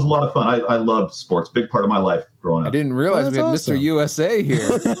was a lot of fun. I loved sports. Big part of my life growing up. I didn't realize we had awesome. Mr. USA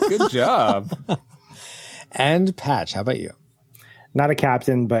here. Good job. And Patch, how about you? Not a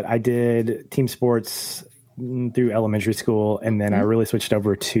captain, but I did team sports through elementary school, and then I really switched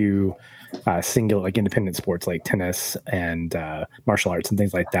over to singular, like independent sports, like tennis and martial arts and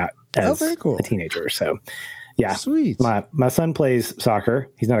things like that as a teenager. So, yeah, sweet. My son plays soccer.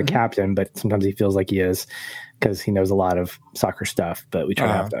 He's not a captain, but sometimes he feels like he is because he knows a lot of soccer stuff. But we try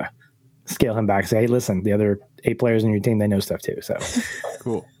to have to scale him back. Say, hey, listen, the other 8 players on your team, they know stuff too. So,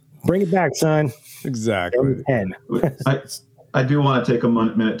 cool. Bring it back, son. Exactly. 10. I do want to take a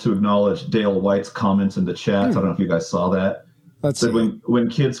minute to acknowledge Dale White's comments in the chat. I don't know if you guys saw that. Said when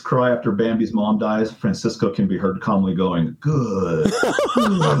kids cry after Bambi's mom dies, Francisco can be heard calmly going, "Good,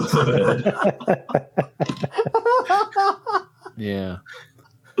 good." Yeah.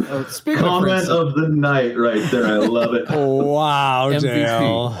 Comment of the night right there. I love it. Wow,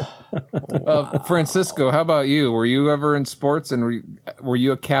 MVP. Dale. Francisco, how about you? Were you ever in sports, and were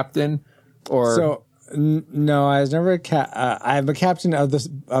you a captain? Or no, I was never I'm a captain of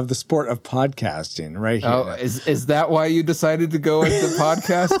the sport of podcasting right here. Oh, is that why you decided to go into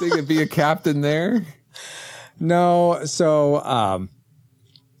podcasting and be a captain there? No, so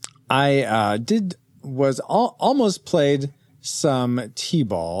I did almost played some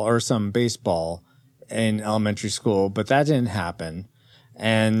t-ball or some baseball in elementary school, but that didn't happen.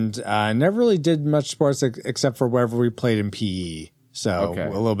 And never really did much sports except for wherever we played in PE. So a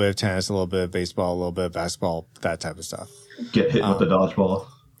little bit of tennis, a little bit of baseball, a little bit of basketball, that type of stuff. Get hit with the dodgeball.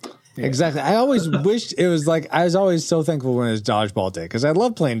 Yeah. Exactly. I always wished it was like, I was always so thankful when it was dodgeball day because I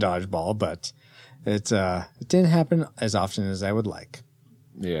love playing dodgeball, but it didn't happen as often as I would like.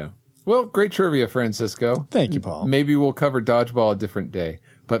 Yeah. Well, great trivia, Francisco. Thank you, Paul. Maybe we'll cover dodgeball a different day.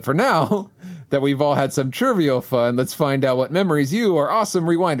 But for now, that we've all had some trivial fun, let's find out what memories you, our awesome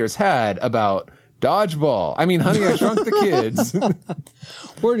rewinders, had about dodgeball. I mean, Honey, I Shrunk the Kids.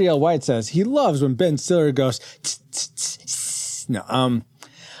 Wardale White says he loves when Ben Stiller goes, tss, tss, tss. No,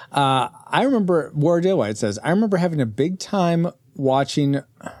 I remember, Wardale White says, I remember having a big time watching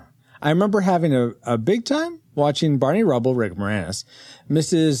Barney Rubble, Rick Moranis,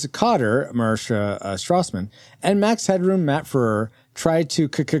 Mrs. Cotter, Marsha Strassman, and Max Headroom, Matt Ferrer try to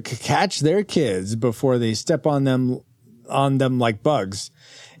catch their kids before they step on them like bugs.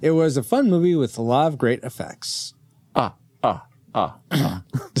 It was a fun movie with a lot of great effects.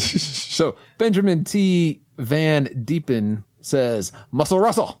 So Benjamin T. Van Diepen says, Muscle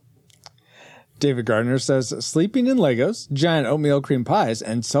Russell. David Gardner says, sleeping in Legos, giant oatmeal cream pies,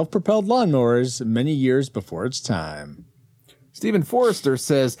 and self-propelled lawnmowers many years before its time. Stephen Forrester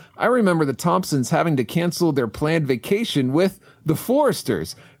says, I remember the Thompsons having to cancel their planned vacation with the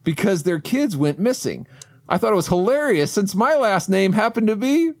Forresters because their kids went missing. I thought it was hilarious since my last name happened to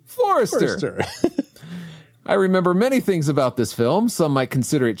be Forrester. I remember many things about this film. Some might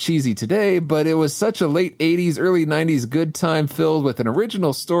consider it cheesy today, but it was such a late 80s, early 90s good time filled with an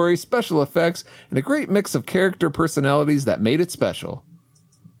original story, special effects, and a great mix of character personalities that made it special.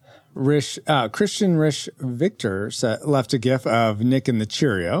 Christian Rish Victor left a gif of Nick and the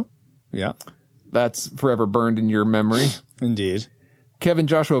Cheerio. Yeah. That's forever burned in your memory. Indeed. Kevin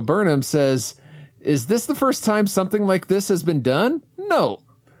Joshua Burnham says, is this the first time something like this has been done? No.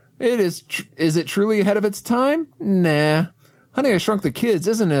 It is. Is it truly ahead of its time? Nah. Honey, I Shrunk the Kids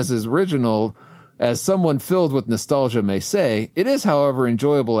isn't as original as someone filled with nostalgia may say. It is, however,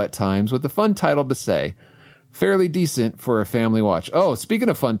 enjoyable at times with a fun title to say. Fairly decent for a family watch. Oh, speaking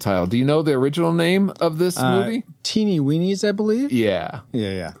of fun title, do you know the original name of this movie? Teeny Weenies, I believe. Yeah.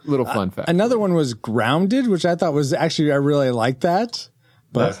 Yeah. Little fun fact. Another one was Grounded, which I thought was actually, I really like that.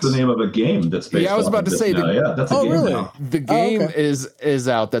 But that's the name of a game that's based on. Yeah, I was about to say. That's a game really? now. The game is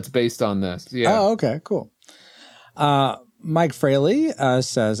out that's based on this. Yeah. Oh, okay, cool. Mike Fraley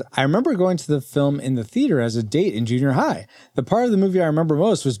says, I remember going to the film in the theater as a date in junior high. The part of the movie I remember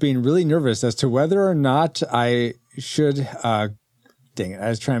most was being really nervous as to whether or not I should, dang it, I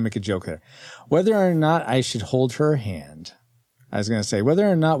was trying to make a joke there. Whether or not I should hold her hand. I was going to say whether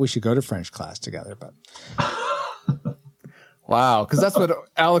or not we should go to French class together, but... Wow, because that's what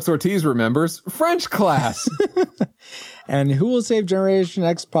Alex Ortiz remembers. French class. And Who Will Save Generation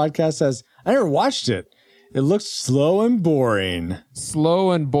X podcast says, I never watched it. It looks slow and boring.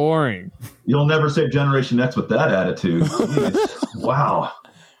 Slow and boring. You'll never save Generation X with that attitude. Wow.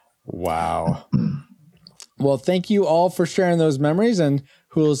 Well, thank you all for sharing those memories. And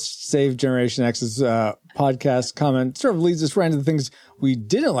Who Will Save Generation X's podcast comment sort of leads us right into the things we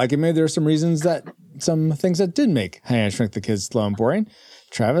didn't like. And maybe there are some things that did make Honey, I Shrunk the Kids slow and boring.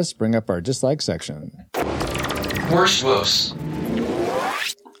 Travis, bring up our dislike section. Worst woes.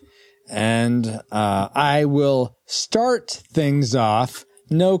 And I will start things off.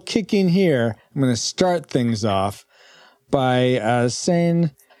 No kicking here. I'm going to start things off by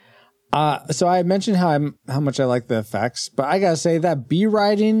saying, so I mentioned how much I like the effects, but I got to say that B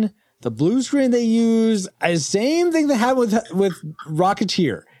writing, the blue screen they use, same thing they had with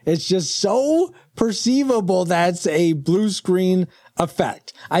Rocketeer. It's just so perceivable that's a blue screen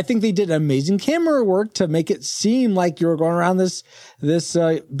effect. I think they did amazing camera work to make it seem like you were going around this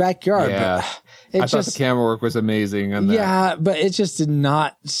backyard. Yeah, but I thought the camera work was amazing on that. Yeah, but it just did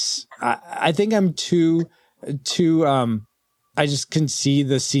not. I think I'm too. I just can see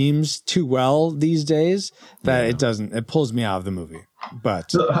the seams too well these days that it pulls me out of the movie.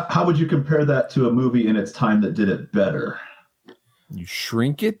 But so how would you compare that to a movie in its time that did it better? You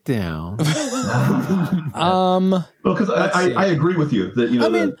shrink it down. Well, because I agree with you that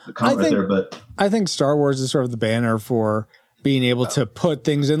the comment right there, but I think Star Wars is sort of the banner for being able to put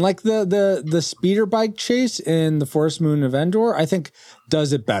things in, like the speeder bike chase in the Forest Moon of Endor, I think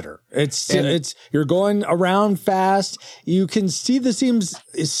does it better. It's you're going around fast. You can see the seams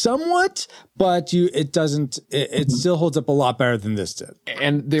somewhat, but it still holds up a lot better than this did.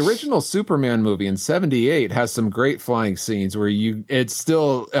 And the original Superman movie in '78 has some great flying scenes where it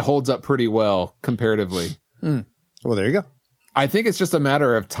holds up pretty well comparatively. Well, there you go. I think it's just a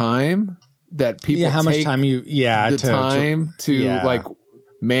matter of time that people how much time because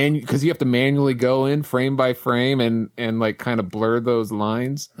you have to manually go in frame by frame and like kind of blur those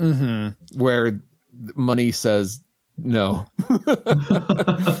lines where money says no.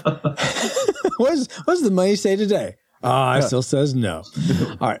 What does the money say today? It still says no.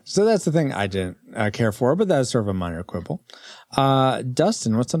 All right. So that's the thing I didn't care for, but that's sort of a minor quibble.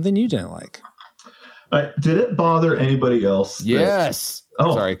 Dustin, what's something you didn't like? Did it bother anybody else? Yes.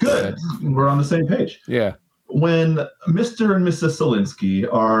 Sorry. Good. We're on the same page. Yeah. When Mr. and Mrs. Selinsky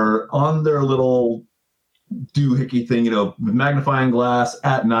are on their little doohickey thing, with magnifying glass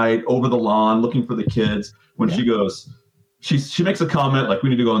at night over the lawn looking for the kids, when she goes, she makes a comment like, we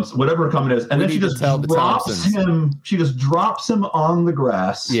need to go, and whatever her comment is, and then she just drops him on the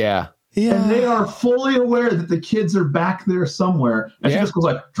grass. Yeah. Yeah. And they are fully aware that the kids are back there somewhere. And she just goes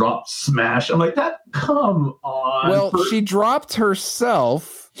like, drop, smash. I'm like, come on. Well, she dropped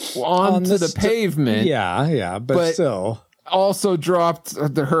herself onto the pavement. Yeah, but still. Also dropped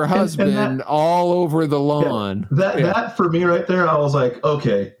her husband all over the lawn. That for me right there, I was like,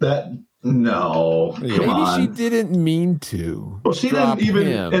 okay, no. Maybe she didn't mean to. Well, she didn't even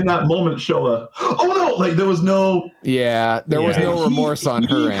in that moment show there was no. Yeah, there was no remorse on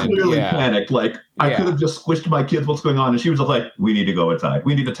her end. Clearly panicked. Like I could have just squished my kids. What's going on? And she was just like, "We need to go inside.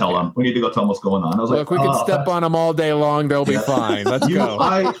 We need to tell them. We need to go tell them what's going on." I was like, "We can step on them all day long. They'll be fine. Let's go."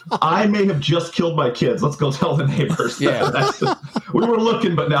 I may have just killed my kids. Let's go tell the neighbors. Yeah, we were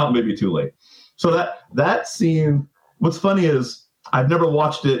looking, but now it may be too late. So that scene. What's funny is, I've never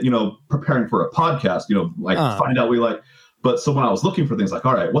watched it, preparing for a podcast, find out but so when I was looking for things like,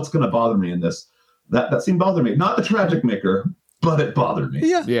 all right, what's going to bother me in this? That scene bothered me. Not the tragic maker, but it bothered me.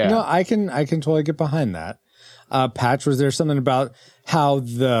 Yeah. No, I can totally get behind that. Patch, was there something about how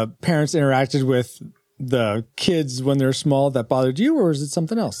the parents interacted with the kids when they're small that bothered you, or is it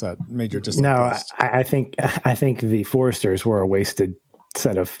something else that made your dislike? No, I think the Foresters were a wasted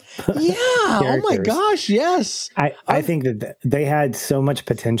set of oh my gosh, yes. I think that they had so much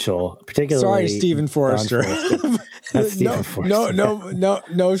potential, particularly. Sorry, Stephen Forrester. That's Stephen Forrester.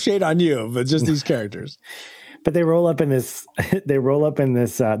 No shade on you, but just these characters. But they roll up in this this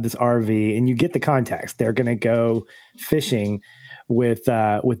RV, and you get the context. They're going to go fishing with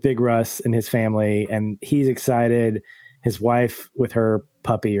Big Russ and his family, and he's excited. His wife with her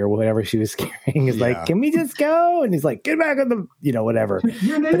puppy or whatever she was carrying is like, "Can we just go?" And he's like, "Get back on the, whatever."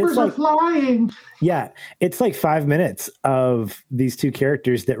 Your neighbors are flying. Yeah, it's like 5 minutes of these two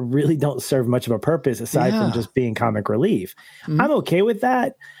characters that really don't serve much of a purpose aside from just being comic relief. I'm okay with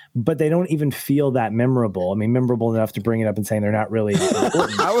that, but they don't even feel that memorable. I mean, memorable enough to bring it up and saying they're not really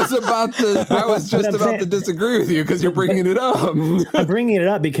important. I was just about to disagree with you because you're bringing it up. I'm bringing it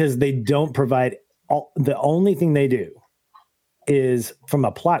up because they don't provide the only thing they do is, from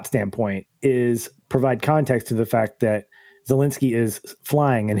a plot standpoint, is provide context to the fact that Zelensky is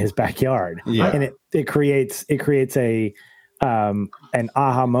flying in his backyard, and it creates a an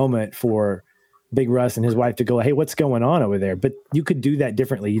aha moment for Big Russ and his wife to go, "Hey, what's going on over there?" But you could do that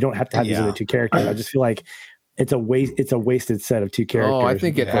differently. You don't have to have these other two characters. I just feel like it's a wasted set of two characters. Oh, I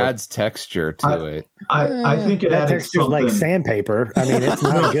think it adds texture to it. I think it added texture's like sandpaper. I mean, it's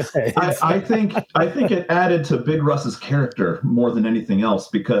not good. I think it added to Big Russ's character more than anything else,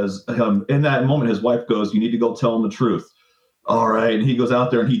 because in that moment his wife goes, "You need to go tell him the truth." All right, and he goes out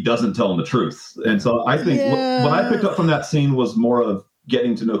there and he doesn't tell him the truth. And so I think what I picked up from that scene was more of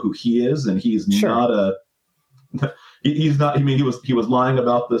getting to know who he is, and he's not he's not. I mean, he was lying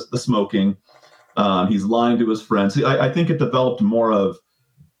about the smoking. He's lying to his friends. I think it developed more of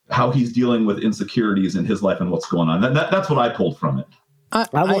how he's dealing with insecurities in his life and what's going on. That's what I pulled from it. I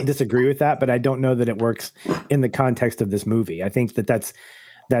won't disagree with that, but I don't know that it works in the context of this movie. I think that's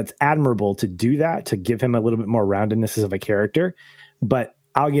admirable to do that, to give him a little bit more roundedness of a character. But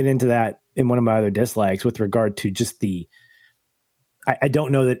I'll get into that in one of my other dislikes with regard to just I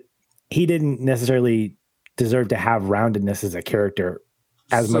don't know that he didn't necessarily deserve to have roundedness as a character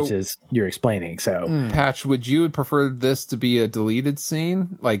as much as you're explaining. So, Patch, would you prefer this to be a deleted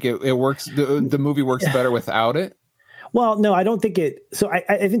scene? Like it works, the movie works better without it? Well, no, I don't think it. So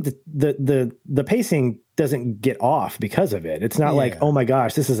I think the pacing doesn't get off because of it. It's not like, oh my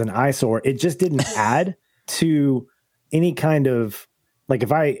gosh, this is an eyesore. It just didn't add to any kind of like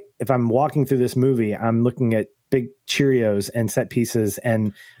if I'm walking through this movie, I'm looking at big Cheerios and set pieces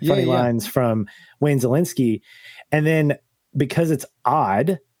and funny lines from Wayne Szalinski. And then because it's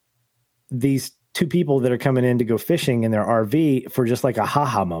odd, these two people that are coming in to go fishing in their RV for just like a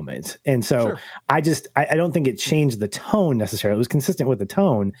haha moment. And so I don't think it changed the tone necessarily. It was consistent with the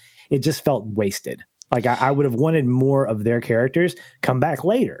tone. It just felt wasted. Like I would have wanted more of their characters come back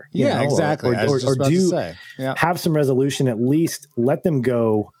later. Exactly. Or do have some resolution, at least let them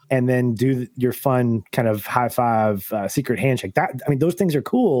go and then do your fun kind of high five, secret handshake. Those things are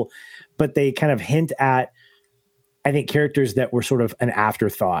cool, but they kind of hint at, I think, characters that were sort of an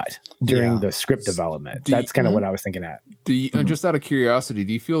afterthought during the script development. That's kind of what I was thinking at. Just out of curiosity,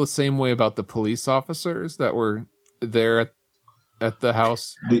 do you feel the same way about the police officers that were there at the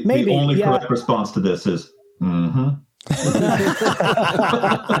house? The only correct response to this is,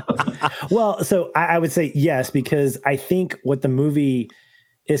 Well, so I would say yes, because I think what the movie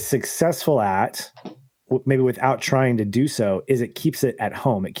is successful at, maybe without trying to do so, is it keeps it at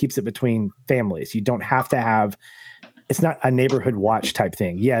home. It keeps it between families. You don't have to have, it's not a neighborhood watch type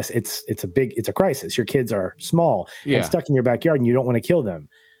thing. Yes, it's a crisis. Your kids are small and stuck in your backyard and you don't want to kill them.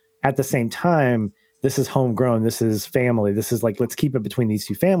 At the same time, this is homegrown. This is family. This is like, let's keep it between these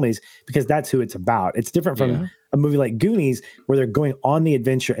two families because that's who it's about. It's different from a movie like Goonies where they're going on the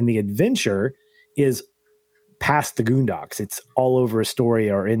adventure and the adventure is past the Goondocks. It's all over a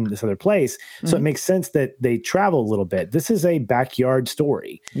story or in this other place. So it makes sense that they travel a little bit. This is a backyard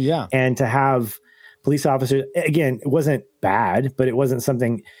story. Yeah. And to have police officers, again, it wasn't bad, but it wasn't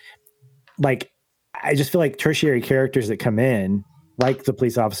something like, I just feel like tertiary characters that come in, like the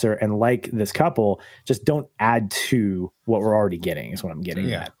police officer and like this couple, just don't add to what we're already getting, is what I'm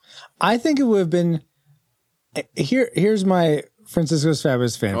getting at. I think it would have been, here's my Francisco's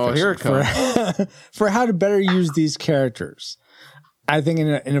Fabulous fan fiction. Here it comes. For how to better use these characters, I think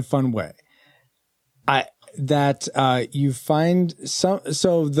in a fun way. You find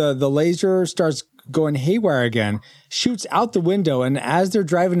the laser starts going haywire again, shoots out the window, and as they're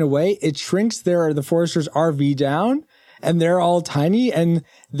driving away, it shrinks the Forrester's RV down, and they're all tiny, and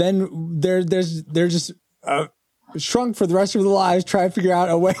then they're just shrunk for the rest of their lives, try to figure out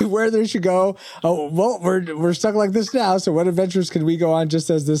a way where they should go. Oh, well, we're stuck like this now. So what adventures can we go on just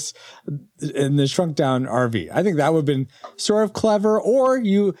as this in the shrunk down RV? I think that would have been sort of clever, or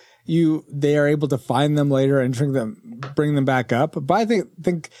they are able to find them later and bring them back up. But I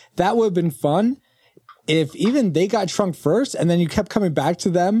think that would have been fun if even they got shrunk first and then you kept coming back to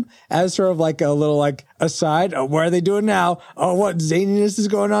them as sort of like a little like aside. Oh, what are they doing now? Oh, what zaniness is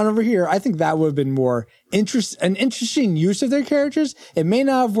going on over here? I think that would have been more an interesting use of their characters. It may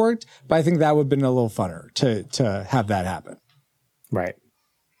not have worked, but I think that would have been a little funner to have that happen. Right.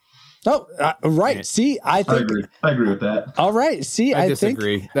 Oh, right. See, I agree with that. All right. See, I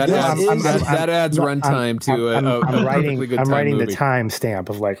disagree. That adds runtime to I'm writing movie. the time stamp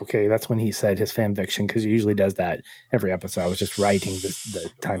of like, okay, that's when he said his fan fiction, because he usually does that every episode. I was just writing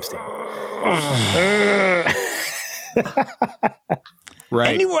the time stamp.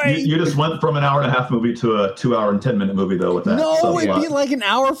 Right. Anyway, you just went from an 1.5-hour movie to a 2-hour and 10-minute movie, though. With that, no, it'd be like an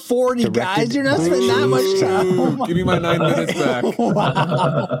hour 40, guys. You're not spending that much time. Give me my 9 minutes back.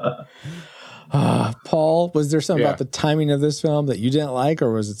 Paul, was there something about the timing of this film that you didn't like,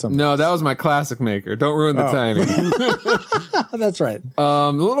 or was it something? No, that was my classic maker. Don't ruin the timing. That's right.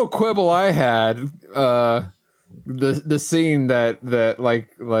 The little quibble I had, the scene that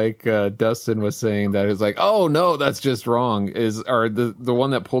like Dustin was saying that is like, oh no, that's just wrong, or the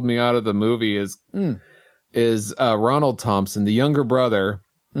one that pulled me out of the movie is Ronald Thompson, the younger brother,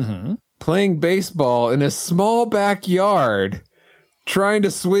 playing baseball in a small backyard, trying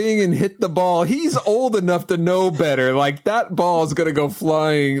to swing and hit the ball. He's old enough to know better. Like, that ball is going to go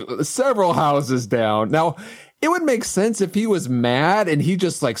flying several houses down. Now, it would make sense if he was mad and he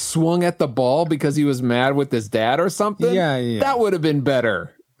just like swung at the ball because he was mad with his dad or something. Yeah. That would have been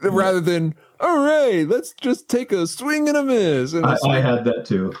better rather than, all right, let's just take a swing and a miss. And I had that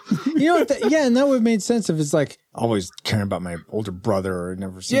too. You know what? And that would have made sense if it's like always caring about my older brother or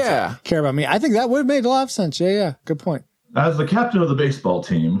never seems to care about me. I think that would have made a lot of sense. Yeah. Good point. As the captain of the baseball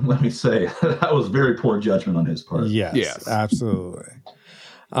team, let me say that was very poor judgment on his part. Yes. Absolutely.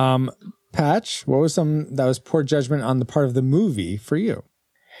 Patch, what was that was poor judgment on the part of the movie for you?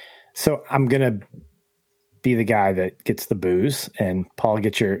 So I'm gonna be the guy that gets the booze, and Paul,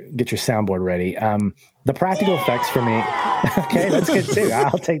 get your soundboard ready. The practical effects for me, okay, that's good too.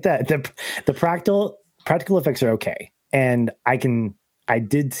 I'll take that. The practical effects are okay, and I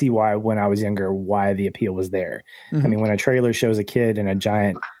did see why when I was younger why the appeal was there. I mean, when a trailer shows a kid in a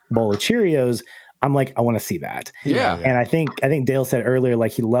giant bowl of Cheerios, I'm like, I want to see that. Yeah. And I think Dale said earlier,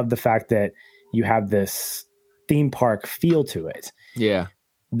 like he loved the fact that you have this theme park feel to it. Yeah.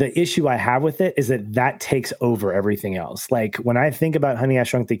 The issue I have with it is that takes over everything else. Like when I think about Honey, I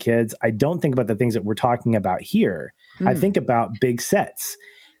Shrunk the Kids, I don't think about the things that we're talking about here. I think about big sets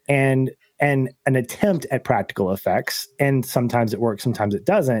and an attempt at practical effects. And sometimes it works, sometimes it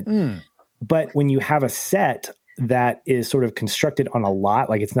doesn't. But when you have a set that is sort of constructed on a lot,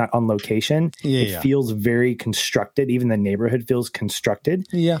 like it's not on location, it feels very constructed. Even the neighborhood feels constructed.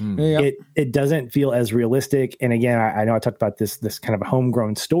 It doesn't feel as realistic. And again, I know I talked about this kind of a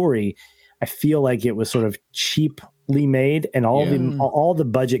homegrown story. I feel like it was sort of cheaply made, and all the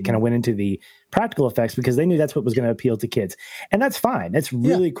budget kind of went into the practical effects because they knew that's what was going to appeal to kids. And that's fine. It's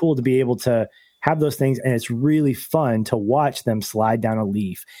really cool to be able to have those things, and it's really fun to watch them slide down a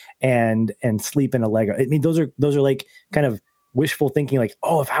leaf and sleep in a Lego. I mean, those are like kind of wishful thinking, like,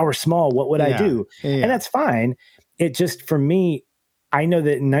 oh, if I were small, what would I do? And that's fine. It just, for me, I know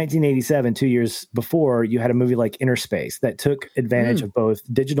that in 1987, 2 years before, you had a movie like Inner Space that took advantage of both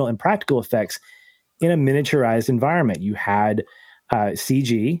digital and practical effects in a miniaturized environment. You had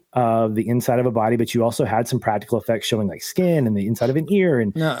CG of the inside of a body, but you also had some practical effects showing like skin and the inside of an ear,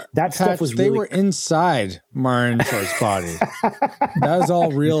 and that stuff was they were inside Martin Short's body. That was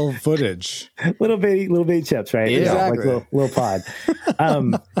all real footage. Little baby chips, right? Exactly. Like little pod.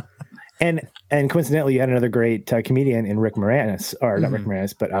 And coincidentally, you had another great comedian in Rick Moranis, or not Rick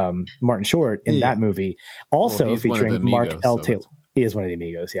Moranis, but Martin Short in that movie, also featuring Mark L. Taylor. He is one of the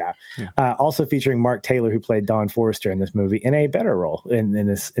Amigos, also featuring Mark Taylor, who played Don Forrester in this movie in a better role in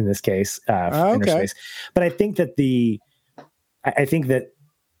this case, Inner Space. But I think that the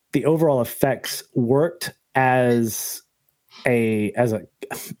overall effects worked as a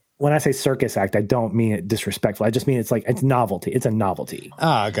when I say circus act, I don't mean it disrespectful. I just mean it's novelty. It's a novelty.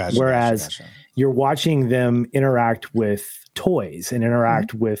 Gotcha. Whereas you're watching them interact with toys and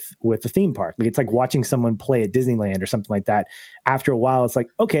interact with the theme park. Like, it's like watching someone play at Disneyland or something like that. After a while, it's like,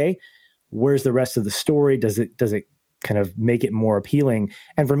 okay, where's the rest of the story? Does it kind of make it more appealing?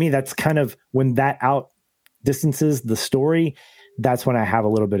 And for me, that's kind of when that outdistances the story. That's when I have a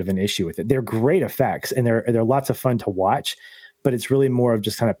little bit of an issue with it. They're great effects and they're lots of fun to watch, but it's really more of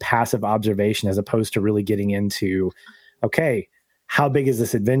just kind of passive observation as opposed to really getting into, okay, how big is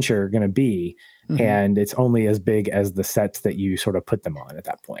this adventure going to be? And it's only as big as the sets that you sort of put them on at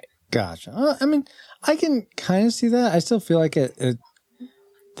that point. Gotcha. I mean, I can kind of see that. I still feel like the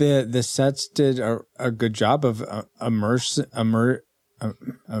sets did a good job of immersion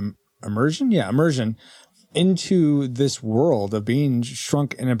into this world of being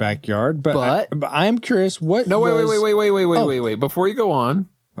shrunk in a backyard. But I'm curious what. No, wait. Before you go on,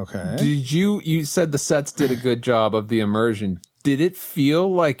 okay. Did you said the sets did a good job of the immersion? Did it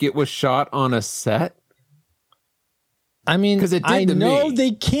feel like it was shot on a set? I mean, because I know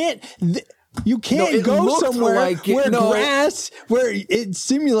they can't. You can't go somewhere where it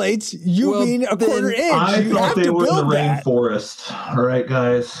simulates you being a quarter inch. I thought they were in the rainforest. All right,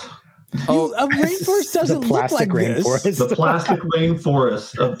 guys. A rainforest doesn't look like this. The plastic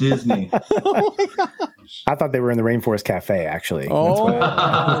rainforest of Disney. Oh my gosh! I thought they were in the Rainforest Cafe, actually.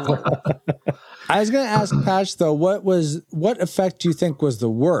 I was going to ask Patch though, what effect do you think was the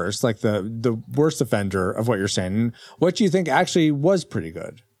worst, like the worst offender of what you're saying? And what do you think actually was pretty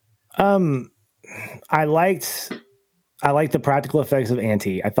good? I liked the practical effects of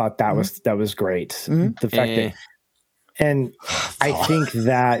Auntie. I thought that was great. The fact that, and I think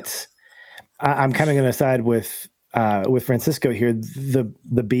that I'm kind of going to side with Francisco here.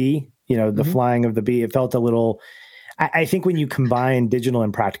 The bee, the flying of the bee, it felt a little. I think when you combine digital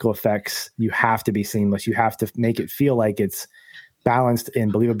and practical effects, you have to be seamless. You have to make it feel like it's balanced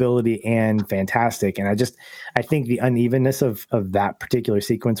in believability and fantastic. And I think the unevenness of that particular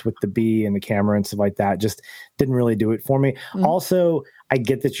sequence with the bee and the camera and stuff like that just didn't really do it for me. Also, I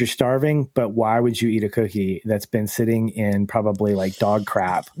get that you're starving, but why would you eat a cookie that's been sitting in probably like dog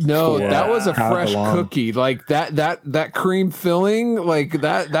crap? No, that was a fresh cookie. Like that cream filling, like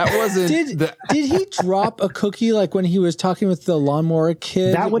that wasn't. Did he drop a cookie like when he was talking with the lawnmower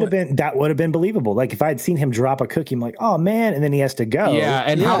kid? That would have been believable. Like if I had seen him drop a cookie, I'm like, oh man, and then he has to go. Yeah,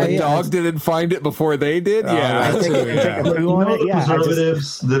 and how the dog didn't find it before they did.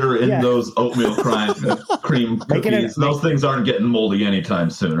 Preservatives that are in those oatmeal cream cookies, those things aren't getting moldy anyway. anytime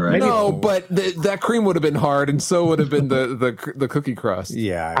soon, right? No, but that cream would have been hard, and so would have been the cookie crust.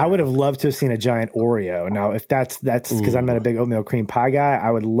 Yeah, I would have loved to have seen a giant Oreo. Now, if that's because I'm not a big oatmeal cream pie guy,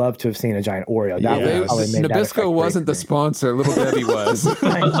 I would love to have seen a giant Oreo. That would probably made Nabisco wasn't the sponsor. Little Debbie was.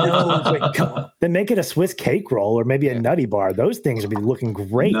 I know. But come on. Then make it a Swiss cake roll or maybe a Nutty Bar. Those things would be looking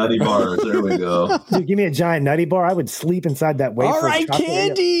great. Nutty Bars. There we go. Dude, give me a giant Nutty Bar. I would sleep inside that wafer. All right,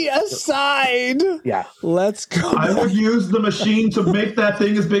 candy aside. Yeah. Let's go. I would use the machine to make that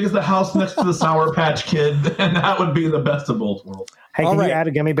thing as big as the house next to the Sour Patch Kid, and that would be the best of both worlds. Hey, can you add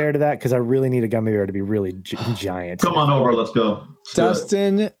a gummy bear to that? Because I really need a gummy bear to be really giant. Come on over. Let's go.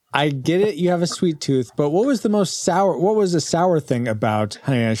 Dustin, I get it. You have a sweet tooth, but what was the sour thing about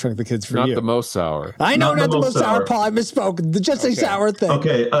Honey, I Shrunk the Kids for you? Not the most sour. I know, not the most sour, Paul. I misspoke. Just a sour thing.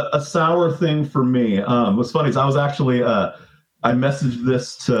 Okay, a sour thing for me. What's funny is I was actually... I messaged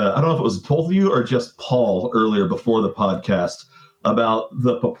this to, I don't know if it was both of you or just Paul earlier before the podcast about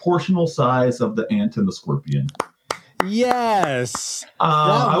the proportional size of the ant and the scorpion. Yes.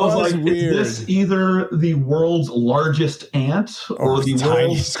 I was like, weird. Is this either the world's largest ant or the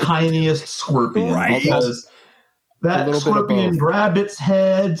world's tiniest scorpion? Right. Because that scorpion grabbed its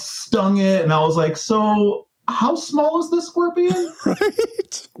head, stung it, and I was like, so... how small is this scorpion?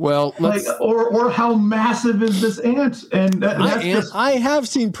 Right. Well, let's... or how massive is this ant? And I have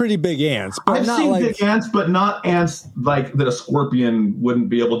seen pretty big ants, but I've seen big ants, but not ants like that a scorpion wouldn't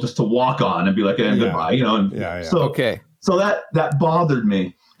be able just to walk on and be like, goodbye, you know. And so that bothered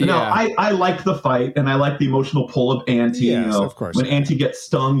me. You know, I like the fight and I like the emotional pull of Auntie. Yes, you know, of course. When Auntie gets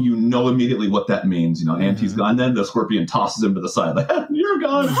stung, you know immediately what that means. You know, Auntie's gone. Then the scorpion tosses him to the side, like you're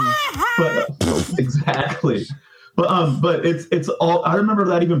gone. But exactly. But it's all. I remember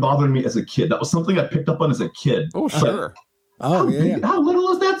that even bothering me as a kid. That was something I picked up on as a kid. Oh sure. Like, how little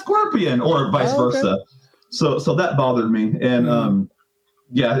is that scorpion, or vice versa? So that bothered me, and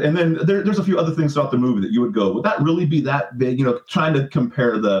yeah, and then there's a few other things throughout the movie that you would go, would that really be that big? You know, trying to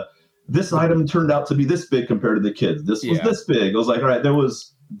compare this item turned out to be this big compared to the kids. This was this big. I was like, all right, there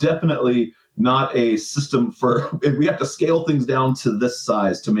was definitely not a system for, we have to scale things down to this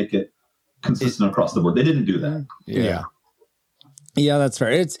size to make it consistent across the board. They didn't do that. Yeah, that's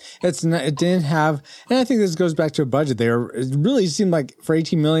fair. It didn't have, and I think this goes back to a budget. It really seemed like for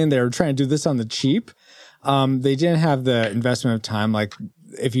 $18 million, they were trying to do this on the cheap. They didn't have the investment of time. Like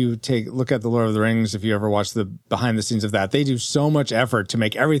if you look at the Lord of the Rings, if you ever watch the behind the scenes of that, they do so much effort to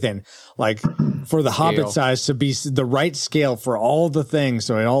make everything like for the Hobbit size to be the right scale for all the things.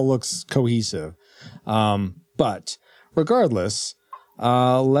 So it all looks cohesive. But regardless,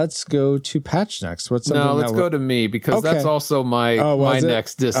 let's go to Patch next. Let's go to me because that's also my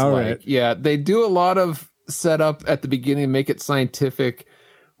next dislike. Right. Yeah, they do a lot of setup at the beginning, make it scientific,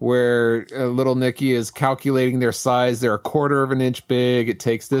 where little Nicky is calculating their size. They're a quarter of an inch big. It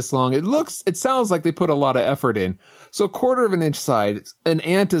takes this long. It sounds like they put a lot of effort in. So quarter of an inch size, an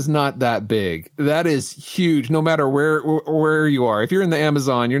ant is not that big. That is huge. No matter where you are. If you're in the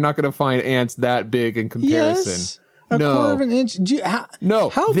Amazon, you're not going to find ants that big in comparison. Yes. Quarter of an inch? How they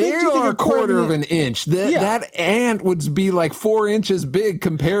big do you think are a quarter of an inch. That ant would be like 4 inches big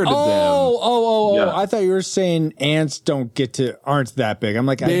compared to them. Oh! I thought you were saying ants aren't that big. I'm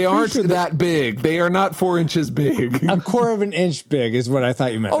like, they aren't that big. They are not 4 inches big. A quarter of an inch big is what I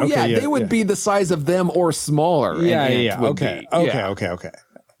thought you meant. Oh they would be the size of them or smaller. Okay.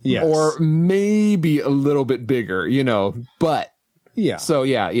 Yes. Or maybe a little bit bigger, but yeah. So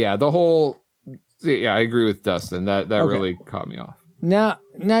the whole. Yeah, I agree with Dustin. That really caught me off. Now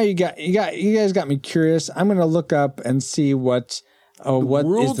you guys got me curious. I'm going to look up and see what is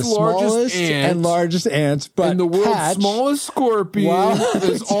the smallest and largest ant. But and the world's smallest scorpion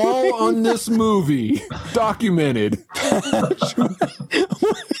is all on this movie, documented.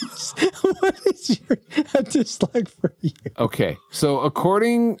 What is your dislike for you? Okay, so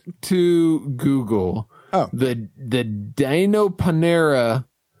according to Google, the Dinopanera,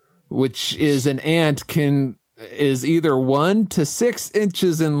 which is an ant, is either 1 to 6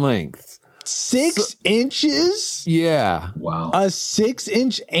 inches in length. 6 inches? Yeah. Wow. A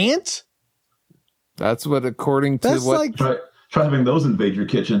 6-inch ant? That's what, according to That's what. Like, try having those invade your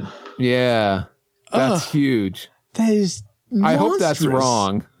kitchen. Yeah. That's huge. That is monstrous. I hope that's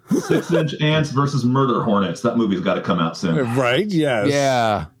wrong. 6-inch ants versus murder hornets. That movie's got to come out soon. Right? Yes.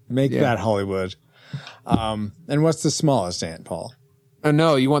 Yeah. Make that Hollywood. And what's the smallest ant, Paul?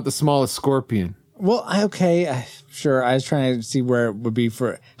 No, you want the smallest scorpion. Well, sure. I was trying to see where it would be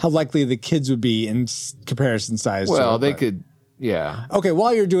for how likely the kids would be in comparison size. Well, they could, yeah. Okay,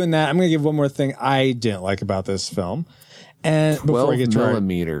 while you're doing that, I'm going to give one more thing I didn't like about this film. And before we get to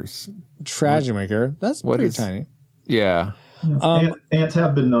millimeters. Tragic Maker, that's pretty tiny. Yeah. Ants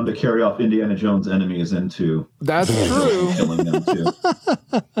have been known to carry off Indiana Jones' enemies into. That's true. Killing them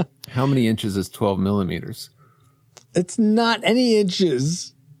too. How many inches is 12 millimeters? It's not any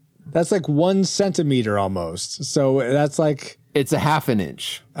inches. That's like 1 centimeter almost. So that's like. It's a half an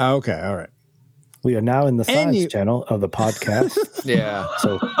inch. Okay. All right. We are now in the science channel of the podcast. Yeah.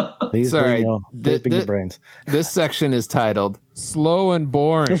 So please bring your brains. This section is titled Slow and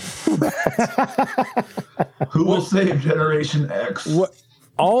Boring. Who will save Generation X? What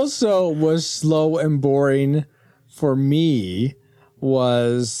also was slow and boring for me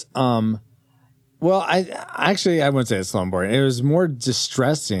was well, I wouldn't say it's slow and boring. It was more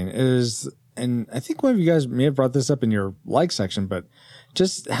distressing. It was, and I think one of you guys may have brought this up in your like section, but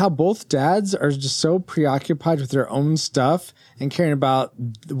just how both dads are just so preoccupied with their own stuff and caring about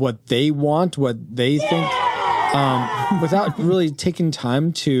what they want, what they think, without really taking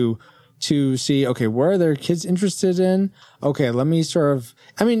time to see, okay, where are their kids interested in? Okay, let me sort of,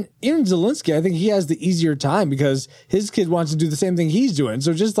 I mean, even Zelensky, I think he has the easier time because his kid wants to do the same thing he's doing.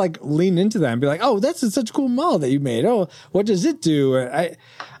 So just like lean into that and be like, oh, that's such a cool model that you made. Oh, what does it do?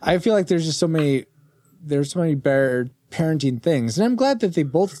 I feel like there's so many better parenting things. And I'm glad that they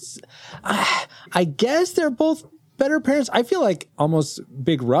both, I guess they're both better parents. I feel like almost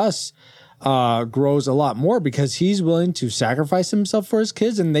Big Russ grows a lot more because he's willing to sacrifice himself for his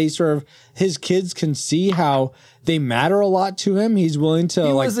kids, and they sort of, his kids can see how they matter a lot to him. He's willing to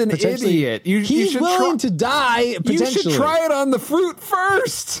he was an idiot. He's willing to die potentially. You should try it on the fruit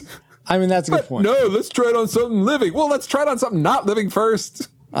first. I mean, that's a good point. No, let's try it on something living. Well, let's try it on something not living first.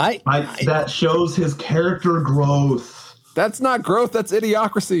 That shows his character growth. That's not growth. That's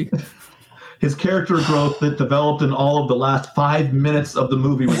idiocracy. His character growth that developed in all of the last 5 minutes of the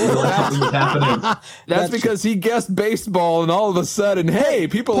movie when he realized something was happening. That's because he guessed baseball and all of a sudden, hey,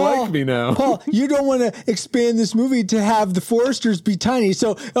 people Paul, like me now. Paul, you don't want to expand this movie to have the Foresters be tiny.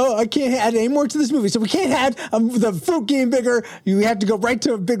 So, I can't add any more to this movie. So we can't add the fruit game bigger. You have to go right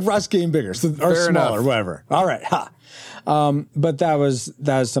to a Big Russ game bigger, or Fair smaller, enough. whatever. All right. But that was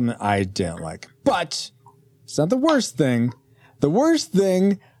something I didn't like. But it's not the worst thing. The worst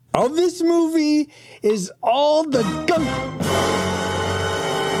thing of this movie is all the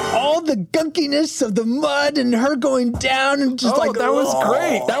gunkiness of the mud and her going down and just that was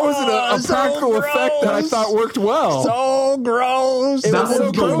great. That was a practical effect that I thought worked well. So gross. It was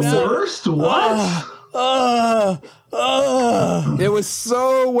so gross. The worst? What? It was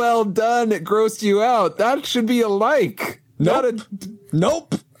so well done. It grossed you out. That should be a like.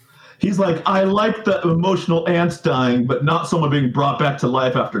 Nope. He's like, I like the emotional ants dying, but not someone being brought back to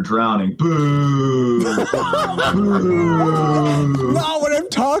life after drowning. Boo. Boo. Not what I'm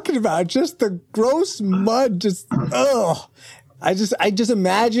talking about. Just the gross mud. Just, ugh. I just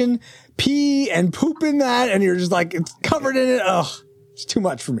imagine pee and poop in that, and you're just like, it's covered in it. Ugh. It's too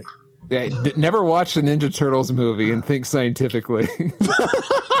much for me. Yeah, never watch a Ninja Turtles movie and think scientifically.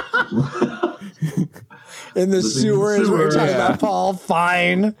 In the sewers, we're talking about Paul.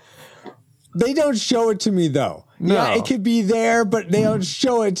 Fine. They don't show it to me, though. No. Yeah, it could be there, but they don't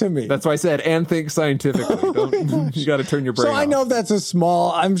show it to me. That's why I said, and think scientifically. You got to turn your brain off. I know that's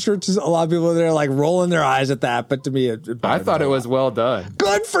I'm sure to a lot of people that are like rolling their eyes at that, but to me, I thought it was well done.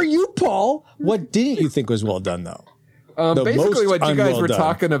 Good for you, Paul. What didn't you think was well done, though? Basically what you guys were done.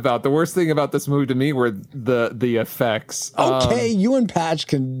 talking about. The worst thing about this movie to me were the effects. Okay, you and Patch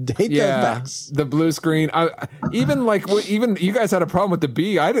can hate the effects. The blue screen. Even you guys had a problem with the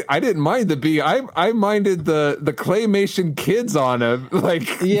bee. I didn't mind the bee. I minded the claymation kids on him.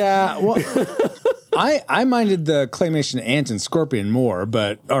 Like, yeah, well, I minded the claymation ant and scorpion more,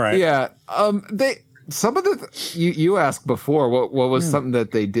 but all right. Yeah, some of you asked before what was something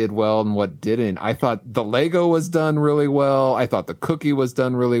that they did well and what didn't. I thought the Lego was done really well. I thought the cookie was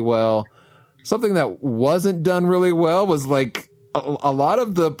done really well. Something that wasn't done really well was like a lot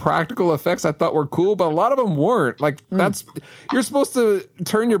of the practical effects I thought were cool, but a lot of them weren't. Like you're supposed to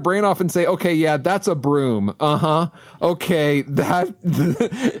turn your brain off and say, okay, yeah, that's a broom. Okay,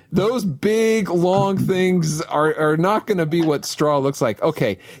 those big long things are not going to be what straw looks like.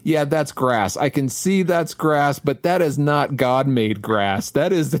 Okay, yeah, that's grass. I can see that's grass, but that is not God-made grass.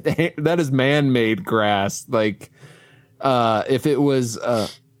 That is man-made grass. Like, if it was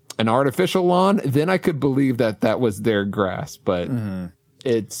an artificial lawn, then I could believe that was their grass. But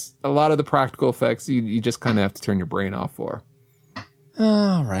it's a lot of the practical effects you just kind of have to turn your brain off for.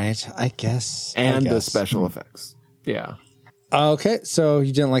 All right, I guess. And the special effects. Yeah. Okay, so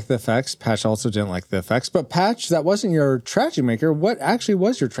you didn't like the effects. Patch also didn't like the effects. But Patch, that wasn't your tragic maker. What actually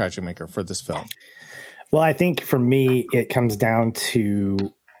was your tragic maker for this film? Well, I think for me, it comes down to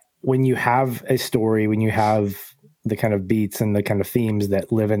when you have a story, when you have the kind of beats and the kind of themes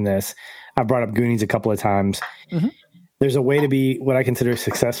that live in this. I brought up Goonies a couple of times. Mm-hmm. There's a way to be what I consider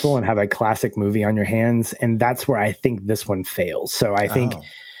successful and have a classic movie on your hands, and that's where I think this one fails. So I think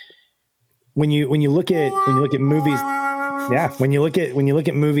when you look at movies, when you look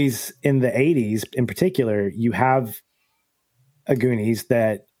at movies in the 80s in particular, you have a Goonies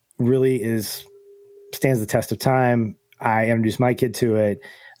that really stands the test of time. I introduced my kid to it.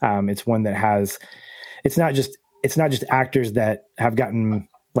 It's one that has, it's not just actors that have gotten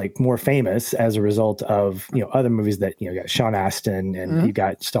like more famous as a result of, other movies that, you got Sean Astin and you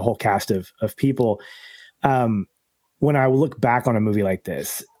got just a whole cast of people. When I look back on a movie like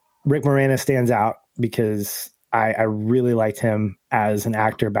this, Rick Moranis stands out because I really liked him as an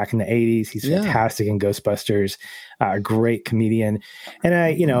actor back in the 80s. He's fantastic in Ghostbusters, a great comedian. And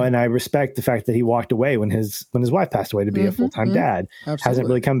I respect the fact that he walked away when his wife passed away to be a full-time dad. Absolutely. Hasn't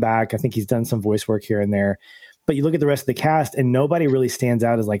really come back. I think he's done some voice work here and there. But you look at the rest of the cast and nobody really stands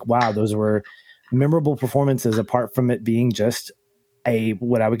out as like, wow, those were memorable performances apart from it being just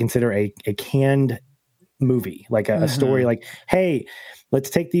what I would consider a canned movie, like a story like, hey,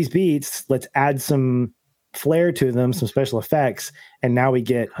 let's take these beats, let's add some flair to them, some special effects, and now we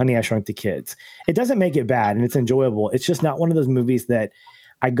get Honey, I Shrunk the Kids. It doesn't make it bad, and it's enjoyable. It's just not one of those movies that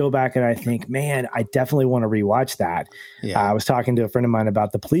I go back and I think, man, I definitely want to rewatch that. Yeah. I was talking to a friend of mine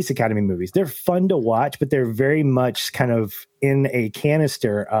about the Police Academy movies. They're fun to watch, but they're very much kind of in a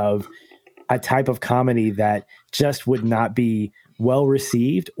canister of a type of comedy that just would not be well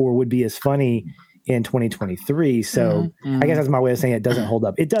received or would be as funny in 2023. So I guess that's my way of saying it doesn't hold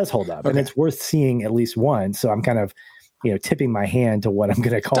up. It does hold up, and it's worth seeing at least once. So I'm kind of, tipping my hand to what I'm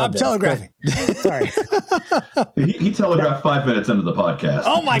going to call Stop telegraphing. Sorry. He telegraphed 5 minutes into the podcast.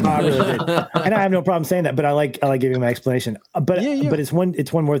 Oh my God. I really did. And I have no problem saying that, but I like giving my explanation. But it's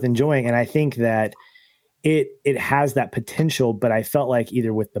one worth enjoying. And I think that it has that potential, but I felt like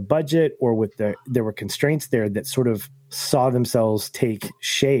either with the budget or with there were constraints there that sort of saw themselves take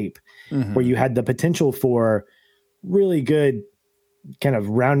shape, where you had the potential for really good kind of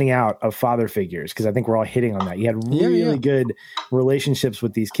rounding out of father figures, because I think we're all hitting on that. You had really good relationships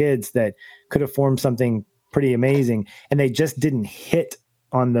with these kids that could have formed something pretty amazing, and they just didn't hit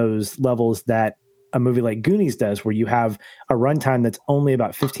on those levels that a movie like Goonies does, where you have a runtime that's only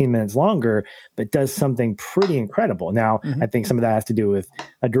about 15 minutes longer, but does something pretty incredible. Now, I think some of that has to do with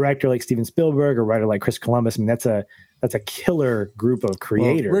a director like Steven Spielberg or a writer like Chris Columbus. I mean, that's a killer group of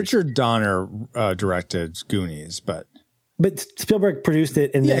creators. Well, Richard Donner directed Goonies, but Spielberg produced it,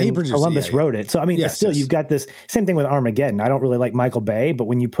 and then Columbus wrote it. So, I mean, you've got this same thing with Armageddon. I don't really like Michael Bay, but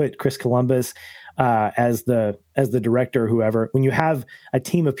when you put Chris Columbus as the director or whoever, when you have a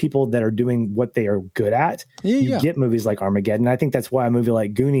team of people that are doing what they are good at, you get movies like Armageddon. I think that's why a movie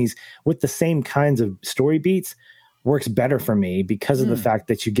like Goonies, with the same kinds of story beats, works better for me because of the fact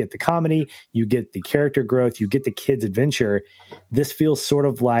that you get the comedy, you get the character growth, you get the kids' adventure. This feels sort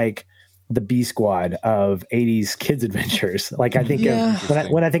of like the B Squad of 80s kids adventures. Like I think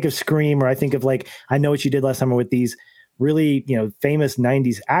of when I think of Scream, or I think of like I Know What You Did Last Summer with these really, famous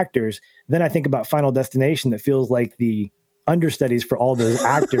 90s actors, then I think about Final Destination that feels like the understudies for all those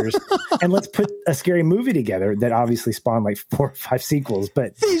actors. And let's put a scary movie together that obviously spawned like 4 or 5 sequels,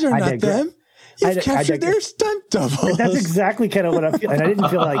 but these are not them. You've captured their stunt doubles. That's exactly kind of what I feel. And I didn't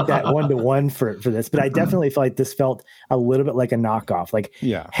feel like that 1-to-1 for this, but I definitely feel like this felt a little bit like a knockoff. Like,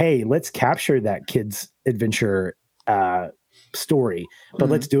 hey, let's capture that kid's adventure story, but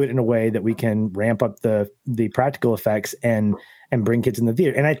let's do it in a way that we can ramp up the practical effects and bring kids in the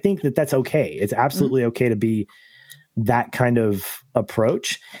theater. And I think that that's okay. It's absolutely okay to be that kind of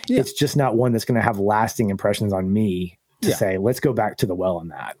approach. It's just not one that's going to have lasting impressions on me to say, let's go back to the well on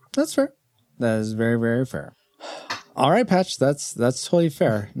that. That's fair. That is very, very fair. All right, Patch, that's totally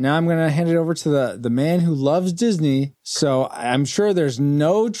fair. Now I'm going to hand it over to the man who loves Disney. So I'm sure there's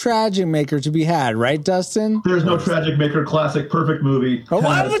no Tragic Maker to be had, right, Dustin? There's no Tragic Maker. Classic, perfect movie. Oh,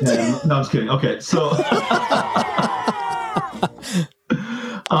 why would you? No, I'm just kidding. Okay, so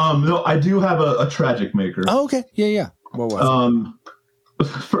no, I do have a Tragic Maker. Oh, okay, yeah. What was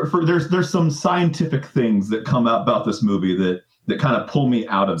it? There's some scientific things that come out about this movie that kind of pull me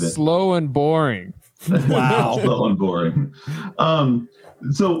out of it. Slow and boring. Wow. Slow and boring.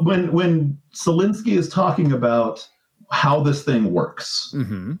 So when Selinsky is talking about how this thing works,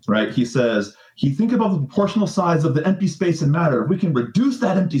 right? He says, think about the proportional size of the empty space in matter. If we can reduce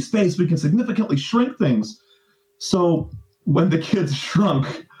that empty space, we can significantly shrink things. So when the kids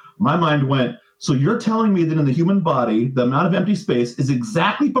shrunk, my mind went, so you're telling me that in the human body, the amount of empty space is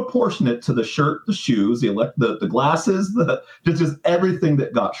exactly proportionate to the shirt, the shoes, the glasses, just everything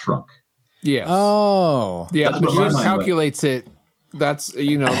that got shrunk. Yes. Oh. Yeah, That's the what my machine mind calculates it. That's,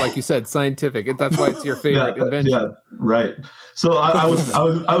 like you said, scientific. That's why it's your favorite invention. Yeah, right. So I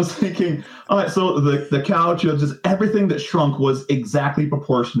was thinking, all right, so the couch, just everything that shrunk was exactly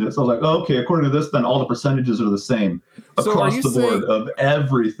proportionate. So I was like, oh, okay, according to this, then all the percentages are the same across the board of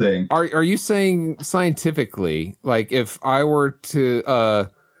everything. Are you saying scientifically, like if I were to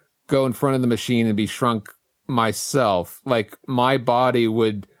go in front of the machine and be shrunk myself, like my body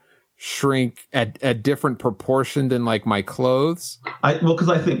would shrink at a different proportion than like my clothes? Because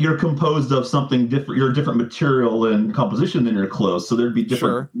I think you're composed of something different. You're a different material and composition than your clothes, so there'd be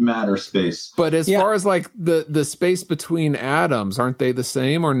different matter space. But as far as like the space between atoms, aren't they the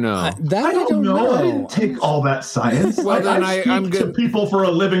same or no? That I don't know. I didn't take all that science. Well, then I'm to people for a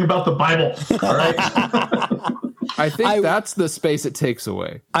living about the Bible. All right. I think that's the space it takes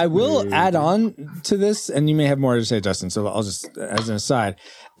away. I will add on to this, and you may have more to say, Justin, so I'll just, as an aside,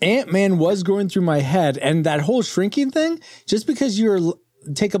 Ant-Man was going through my head, and that whole shrinking thing, just because you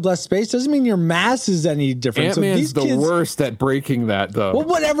take up less space doesn't mean your mass is any different. Ant-Man's so the worst at breaking that, though. Well,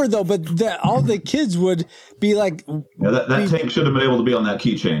 whatever, though, but all the kids would be like... Yeah, that tank should have been able to be on that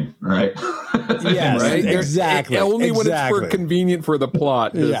keychain, right? Yes, right? Exactly. Only when it's convenient for the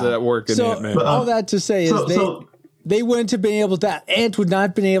plot does that work in Ant-Man. But, all that to say is they wouldn't have been able to, Ant would not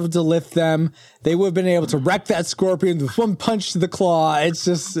have been able to lift them. They would have been able to wreck that scorpion with one punch to the claw. It's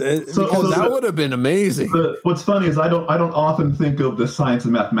just, that would have been amazing. What's funny is I don't often think of the science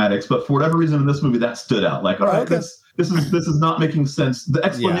and mathematics, but for whatever reason in this movie that stood out. Like, all right, this is not making sense. The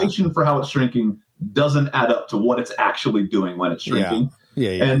explanation for how it's shrinking doesn't add up to what it's actually doing when it's shrinking.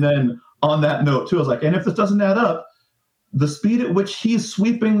 Yeah. And then on that note too, I was like, and if this doesn't add up, the speed at which he's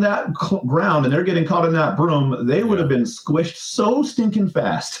sweeping that ground and they're getting caught in that broom, they would have been squished so stinking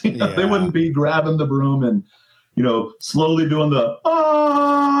fast. They wouldn't be grabbing the broom and, slowly doing the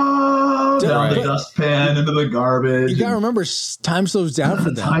down the dustpan into the garbage. You got to remember, time slows down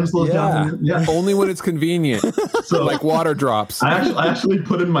for them. Time slows down. Yeah. Only when it's convenient. So, like water drops. I actually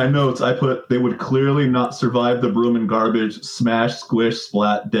put in my notes, they would clearly not survive the broom and garbage, smash, squish,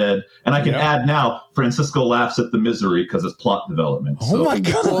 splat, dead. And I can add now, Francisco laughs at the misery because it's plot development. Oh my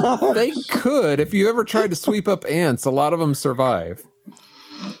God. Well, they could. If you ever tried to sweep up ants, a lot of them survive.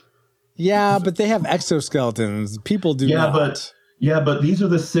 Yeah, but they have exoskeletons. People do not. But these are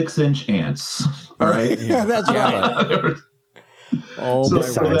the 6-inch ants. All right. Yeah, that's right. The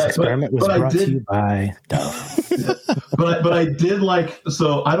science experiment was brought to you by Dove. But I did like.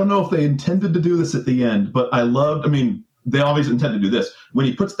 So I don't know if they intended to do this at the end, but I loved. I mean, they always intend to do this when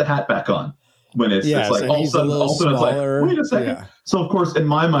he puts the hat back on. When it's like all of a sudden it's like, wait a second. Yeah. So of course, in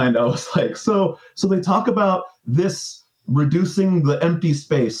my mind, I was like, so they talk about this reducing the empty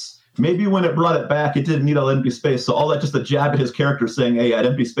space. Maybe when it brought it back, it didn't need all empty space. So all that just a jab at his character saying, hey, I had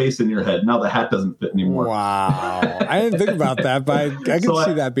empty space in your head. Now the hat doesn't fit anymore. Wow. I didn't think about that, but I can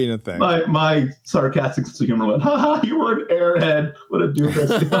see that being a thing. My sarcastic sense of humor went, ha, you were an airhead. What a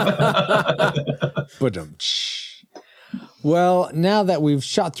doofus. Well, now that we've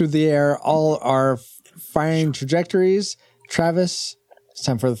shot through the air all our firing trajectories, Travis, it's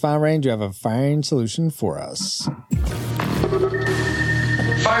time for the final range. You have a firing solution for us.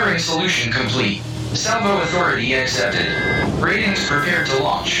 Firing solution complete. Salvo authority accepted. Ratings prepared to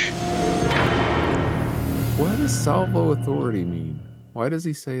launch. What does salvo authority mean? Why does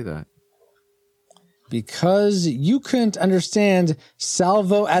he say that? Because you couldn't understand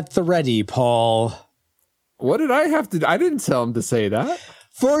salvo at the ready, Paul. What did I have to... I didn't tell him to say that.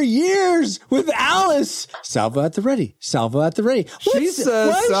 For years with Alice, salvo at the ready, salvo at the ready. She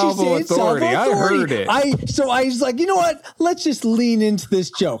says salvo authority. I heard it. So I was like, you know what? Let's just lean into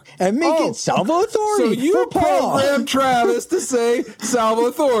this joke and make it salvo authority. So you programmed Travis to say salvo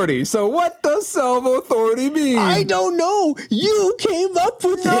authority. So what does salvo authority mean? I don't know. You came up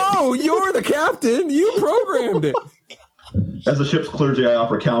with it. No, you're the captain. You programmed it. As a ship's clergy, I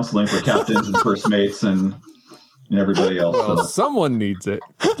offer counseling for captains and first mates and everybody else. Well, someone needs it.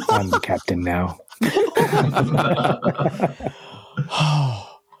 I'm the captain now.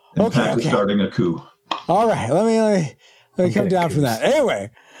 Okay. Starting a coup. All right, let me come down from that.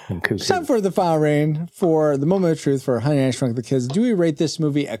 Anyway, it's time for the final reign for the moment of truth for Honey, I Shrunk the Kids. Do we rate this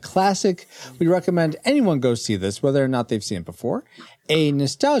movie a classic? We recommend anyone go see this, whether or not they've seen it before. A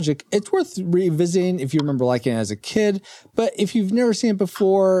nostalgic, it's worth revisiting if you remember liking it as a kid. But if you've never seen it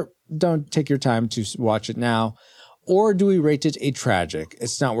before, don't take your time to watch it now. or do we rate it a tragic?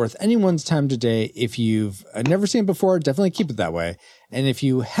 It's not worth anyone's time today. If you've never seen it before, definitely keep it that way. And if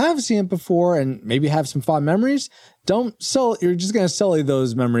you have seen it before and maybe have some fond memories, you're just going to sully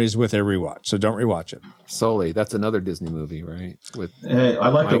those memories with a rewatch. So don't rewatch it. Sully, that's another Disney movie, right? Hey, I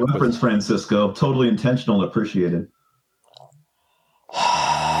like the reference, Francisco. Totally intentional. Appreciated.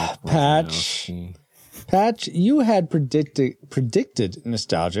 Patch, you had predicted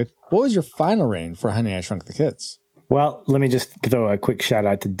nostalgic. What was your final rating for Honey, I Shrunk the Kids? Well, let me just throw a quick shout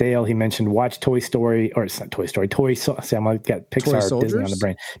out to Dale. He mentioned watch Toy Story, or it's not Toy Story, see, I'm like got Pixar, Disney on the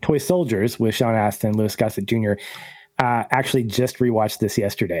brain. Toy Soldiers with Sean Astin, Louis Gossett Jr. Actually just rewatched this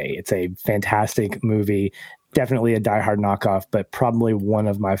yesterday. It's a fantastic movie. Definitely a diehard knockoff, but probably one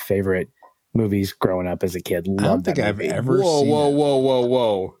of my favorite movies growing up as a kid. I don't think I've ever seen it.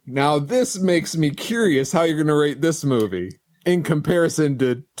 Whoa. Now this makes me curious how you're going to rate this movie in comparison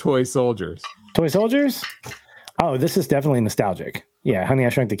to Toy Soldiers. Toy Soldiers? Oh, this is definitely nostalgic. Yeah, Honey, I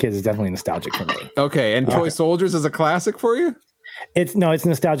Shrunk the Kids is definitely nostalgic for me. Okay, and Toy Soldiers is a classic for you? It's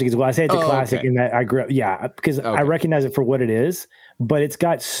nostalgic as well. I say it's a classic in that I grew up, because I recognize it for what it is, but it's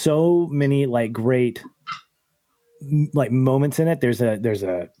got so many like great like moments in it. There's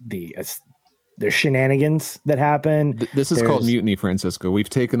shenanigans that happen. This is called Mutiny, Francisco. We've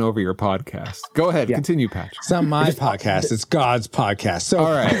taken over your podcast. Go ahead, continue, Patrick. It's not my podcast; it's God's podcast. So,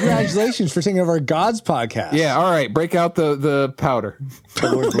 all right, congratulations for taking over God's podcast. Yeah, all right. Break out the powder.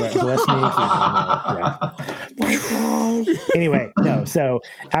 The Lord bless me. Anyway, no. So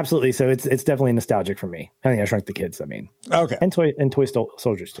absolutely. So it's definitely nostalgic for me. I think I Shrunk the Kids. I mean, okay, and Toy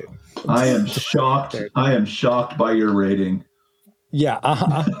Soldiers too. I am shocked. I am shocked by your rating.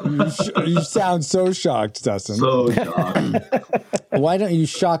 Yeah, you sound so shocked, Dustin. So shocked. Why don't you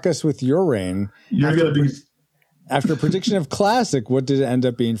shock us with your rain? You're going to be... After a prediction of classic, what did it end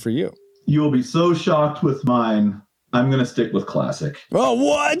up being for you? You will be so shocked with mine. I'm going to stick with classic. Oh,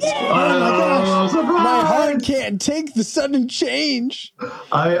 what? Oh, my gosh. My heart can't take the sudden change.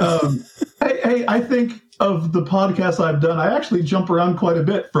 I think of the podcasts I've done, I actually jump around quite a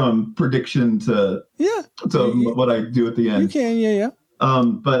bit from prediction to what I do at the end. You can, yeah.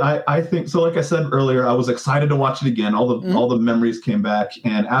 But I think so. Like I said earlier, I was excited to watch it again. All the memories came back,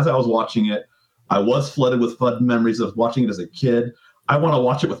 and as I was watching it, I was flooded with fun memories of watching it as a kid. I want to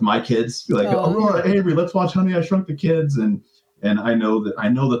watch it with my kids. Be like, Aurora, Avery, let's watch Honey, I Shrunk the Kids, and I know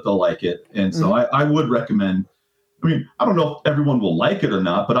that they'll like it, and so I would recommend. I mean, I don't know if everyone will like it or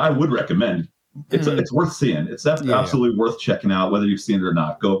not, but I would recommend. It's worth seeing. It's absolutely worth checking out, whether you've seen it or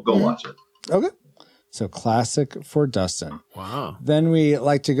not. Go watch it. Okay. So classic for Dustin. Wow. Then we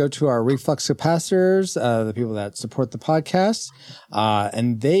like to go to our reflux capacitors, the people that support the podcast,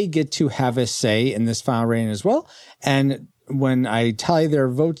 and they get to have a say in this final rating as well. And when I tally their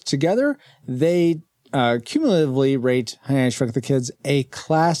votes together, they cumulatively rate Honey, I Shrunk the Kids a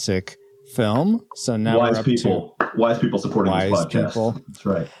classic film. So now wise people supporting this podcast. That's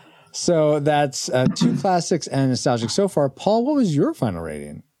right. So that's 2 classics and nostalgic so far. Paul, what was your final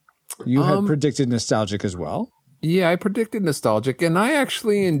rating? You had predicted nostalgic as well. Yeah, I predicted nostalgic, and I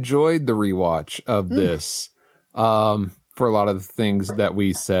actually enjoyed the rewatch of this for a lot of the things that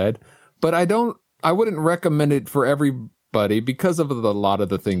we said. But I wouldn't recommend it for everybody because of a lot of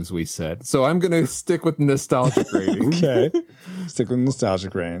the things we said. So I'm going to stick with nostalgic rating. Okay, stick with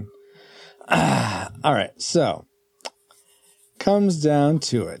nostalgic rating. All right, so comes down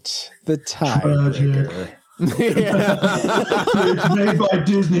to it. The tiebreaker. It's made by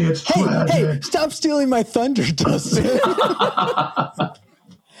Disney. It's tragic. Hey, stop stealing my thunder, Dustin.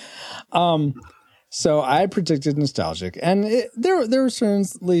 So I predicted nostalgic, and there were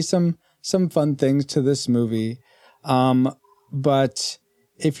certainly some fun things to this movie. But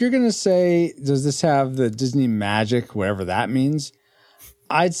if you're going to say, does this have the Disney magic, whatever that means?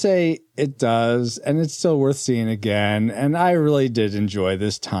 I'd say it does, and it's still worth seeing again. And I really did enjoy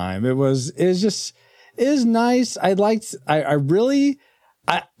this time. It is nice. I really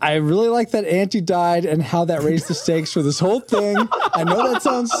like that Auntie died and how that raised the stakes for this whole thing. I know that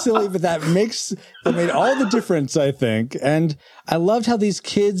sounds silly, but that made all the difference, I think. And I loved how these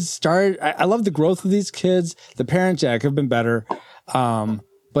kids started. I love the growth of these kids. The parents, could have been better.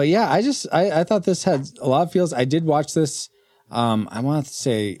 But yeah, I thought this had a lot of feels. I did watch this. I want to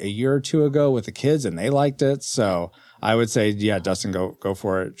say a year or two ago with the kids, and they liked it. So I would say, yeah, Dustin, go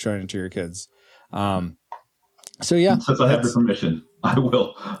for it. Show it to your kids. So yeah, since I have your permission, I will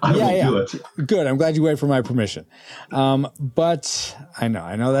do it. Good. I'm glad you waited for my permission. But I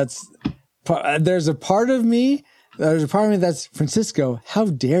know there's a part of me that's Francisco. How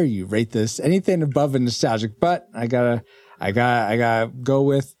dare you rate this anything above a nostalgic? But I gotta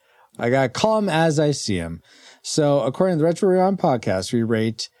call him as I see him. So according to the Retro Rewind podcast, we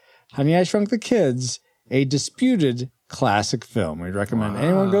rate Honey, I Shrunk the Kids a disputed classic film. We'd recommend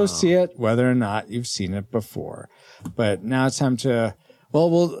anyone go see it, whether or not you've seen it before. But now it's time to,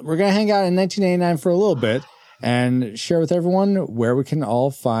 we're going to hang out in 1989 for a little bit and share with everyone where we can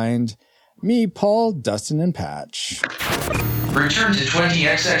all find me, Paul, Dustin, and Patch. Return to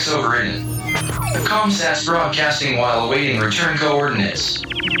 20XX overridden. Comsats broadcasting while awaiting return coordinates.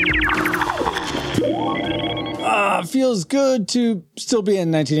 Feels good to still be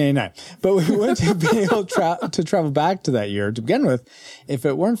in 1989, but we wouldn't be able to travel back to that year to begin with if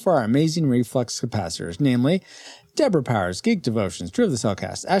it weren't for our amazing reflux capacitors, namely Deborah Powers, Geek Devotions, Drew of the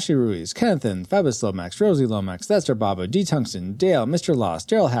Cellcast, Ashley Ruiz, Kennethan, Fabulous Lomax, Rosie Lomax, That's Our Babo, D. Tungsten, Dale, Mr. Lost,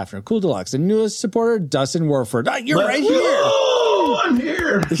 Daryl Hafner, Cool Deluxe, and newest supporter, Dustin Warford. You're right here! I'm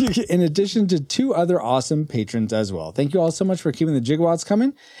here! In addition to 2 other awesome patrons as well. Thank you all so much for keeping the gigawatts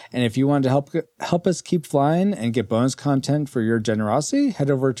coming. And if you want to help us keep flying and get bonus content for your generosity,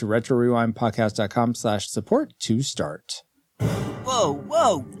 head over to retrorewindpodcast.com/support to start.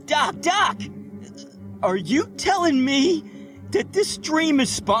 Whoa, Doc! Are you telling me that this stream is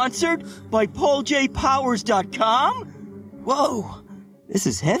sponsored by PaulJPowers.com? Whoa, this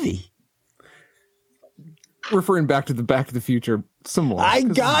is heavy. Referring back to the Future some more. I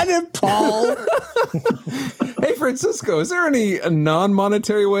got it, Paul. Hey, Francisco, is there any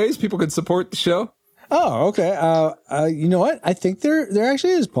non-monetary ways people could support the show? Oh, okay. You know what? I think there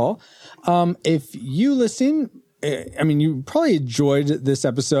actually is, Paul. If you listen, you probably enjoyed this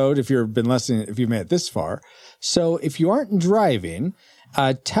episode if you've been listening, if you've made it this far. So if you aren't driving,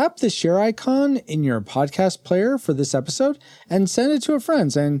 tap the share icon in your podcast player for this episode and send it to a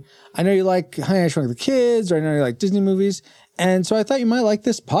friend saying, I know you like Honey, I Shrunk the Kids, or I know you like Disney movies. And so I thought you might like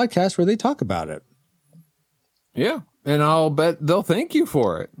this podcast where they talk about it. Yeah. And I'll bet they'll thank you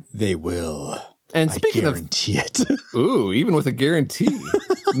for it. They will. And speaking of, guarantee it. Ooh, even with a guarantee.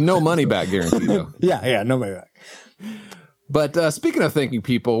 No money back guarantee, though. Yeah, no money back. But speaking of thanking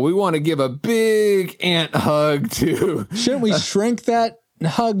people, we want to give a big ant hug to... Shouldn't we shrink that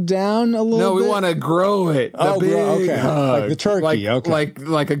hug down a little bit? No, we want to grow it. Okay. Hug. Like the turkey,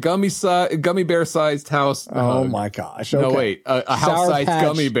 like a gummy bear-sized house. Oh, my gosh. Okay. No, wait. A house-sized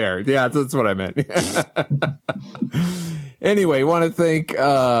gummy bear. Yeah, that's what I meant. Anyway, want to thank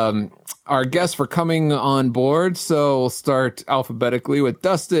our guests for coming on board. So we'll start alphabetically with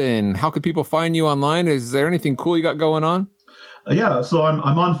Dustin. How could people find you online? Is there anything cool you got going on? Yeah, so I'm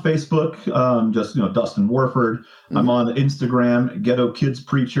on Facebook, just Dustin Warford. Mm-hmm. I'm on Instagram, Ghetto Kids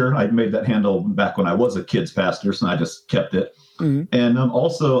Preacher. I made that handle back when I was a kids pastor, so I just kept it. Mm-hmm. And I'm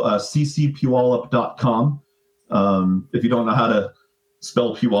also ccpuyallup.com. If you don't know how to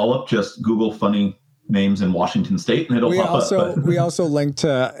spell Puyallup, just Google funny names in Washington State, and it'll pop up. We also link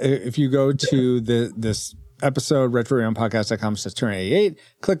to, if you go to this episode, retrorewindpodcast.com/288,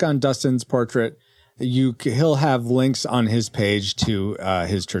 click on Dustin's portrait. He'll have links on his page to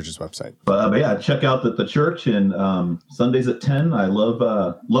his church's website. But yeah, check out the church, and Sundays at 10. I love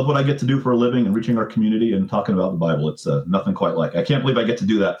what I get to do for a living and reaching our community and talking about the Bible. It's nothing quite like. I can't believe I get to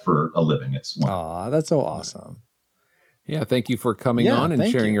do that for a living. It's that's so awesome. Yeah, thank you for coming on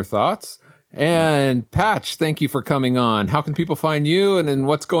and sharing your thoughts. And Patch, thank you for coming on. How can people find you, and then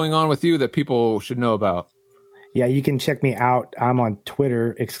what's going on with you that people should know about? Yeah, you can check me out. I'm on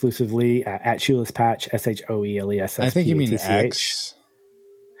Twitter exclusively at Shoeless Patch, SHOELESS. I think you mean X.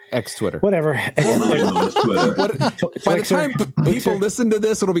 X Twitter. Whatever. By the time people listen to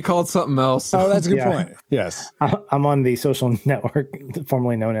this, it'll be called something else. Oh, that's a good point. Yes. I'm on the social network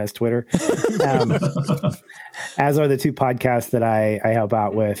formerly known as Twitter. As are the 2 podcasts that I help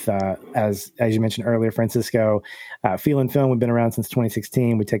out with. As you mentioned earlier, Francisco, Feel and Film. We've been around since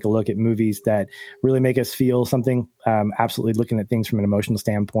 2016. We take a look at movies that really make us feel something, absolutely looking at things from an emotional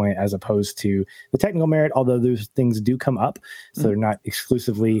standpoint as opposed to the technical merit, although those things do come up. So they're not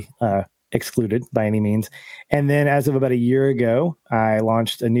exclusively excluded by any means. And then as of about a year ago, I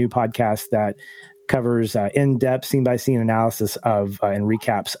launched a new podcast that covers in-depth scene-by-scene analysis of and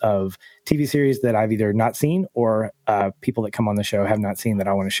recaps of TV series that I've either not seen or people that come on the show have not seen that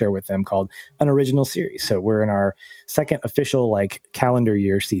I want to share with them, called an original series. So we're in our second official calendar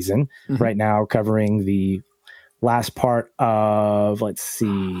year season right now, covering the last part of, I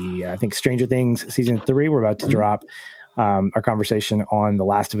think Stranger Things season 3. We're about to drop our conversation on The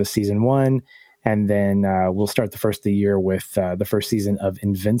Last of Us season 1. And then we'll start the first of the year with the first season of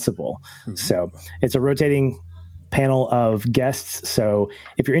Invincible. Mm-hmm. So it's a rotating panel of guests. So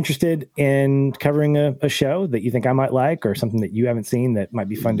if you're interested in covering a show that you think I might like, or something that you haven't seen that might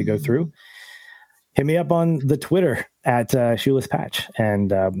be fun to go through, hit me up on the Twitter at Shoeless Patch,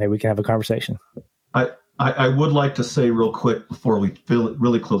 and maybe we can have a conversation. I I would like to say real quick before we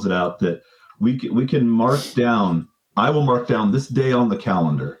really close it out that we can mark down. I will mark down this day on the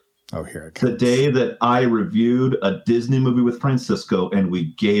calendar. Oh, here it comes. The day that I reviewed a Disney movie with Francisco and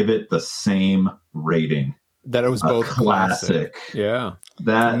we gave it the same rating. That it was both classic. Yeah.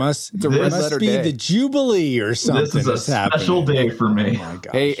 That must be the Jubilee or something. This is a special day for me. Oh my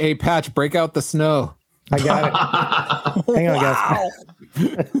gosh. Hey, Patch, break out the snow. I got it. Hang on, guys.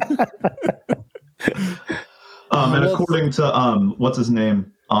 And according to what's his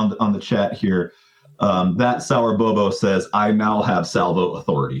name on the chat here, that Sour Bobo says, I now have salvo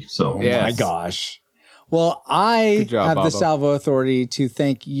authority. So, oh my gosh. Well, I have Bobo. the salvo authority to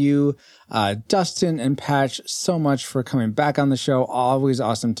thank you, Dustin and Patch, so much for coming back on the show. Always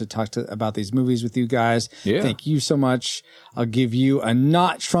awesome to talk about these movies with you guys. Yeah. Thank you so much. I'll give you a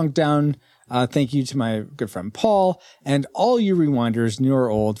not shrunk down thank you to my good friend Paul and all you rewinders, new or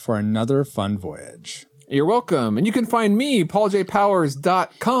old, for another fun voyage. You're welcome. And you can find me,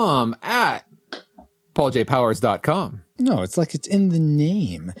 pauljpowers.com at pauljpowers.com. No, it's like it's in the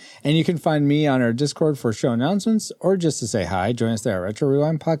name. And you can find me on our Discord for show announcements or just to say hi. Join us there at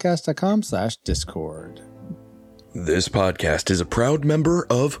retrorewindpodcast.com/Discord. This podcast is a proud member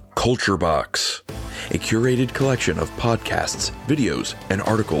of Culture Box, a curated collection of podcasts, videos, and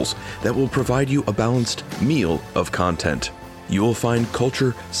articles that will provide you a balanced meal of content. You will find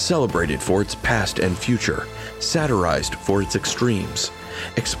culture celebrated for its past and future, satirized for its extremes,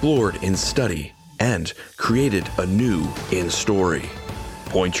 explored in study, and created anew in story.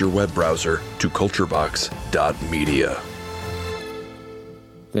 Point your web browser to culturebox.media.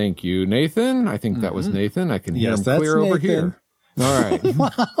 Thank you, Nathan. I think that was Nathan. I can hear him that's clear over Nathan. here. All right.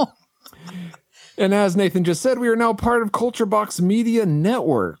 Wow. And as Nathan just said, we are now part of Culture Box Media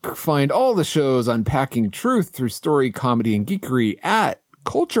Network. Find all the shows unpacking truth through story, comedy, and geekery at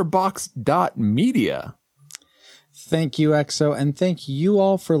culturebox.media. Thank you, EXO, and thank you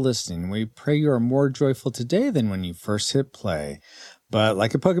all for listening. We pray you are more joyful today than when you first hit play. But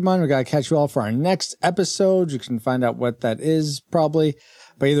like a Pokemon, we got to catch you all for our next episode. You can find out what that is probably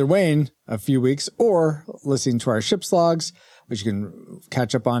by either waiting a few weeks or listening to our ship's logs, which you can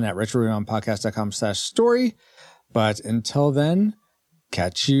catch up on at retrorewindpodcast.com/story. But until then,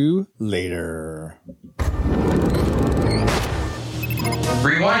 catch you later.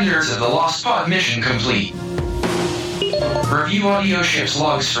 Rewinders of the Lost Pod mission complete. Review audio ship's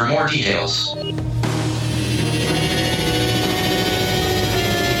logs for more details.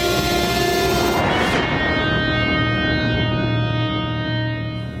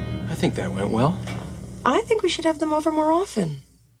 I think that went well. I think we should have them over more often.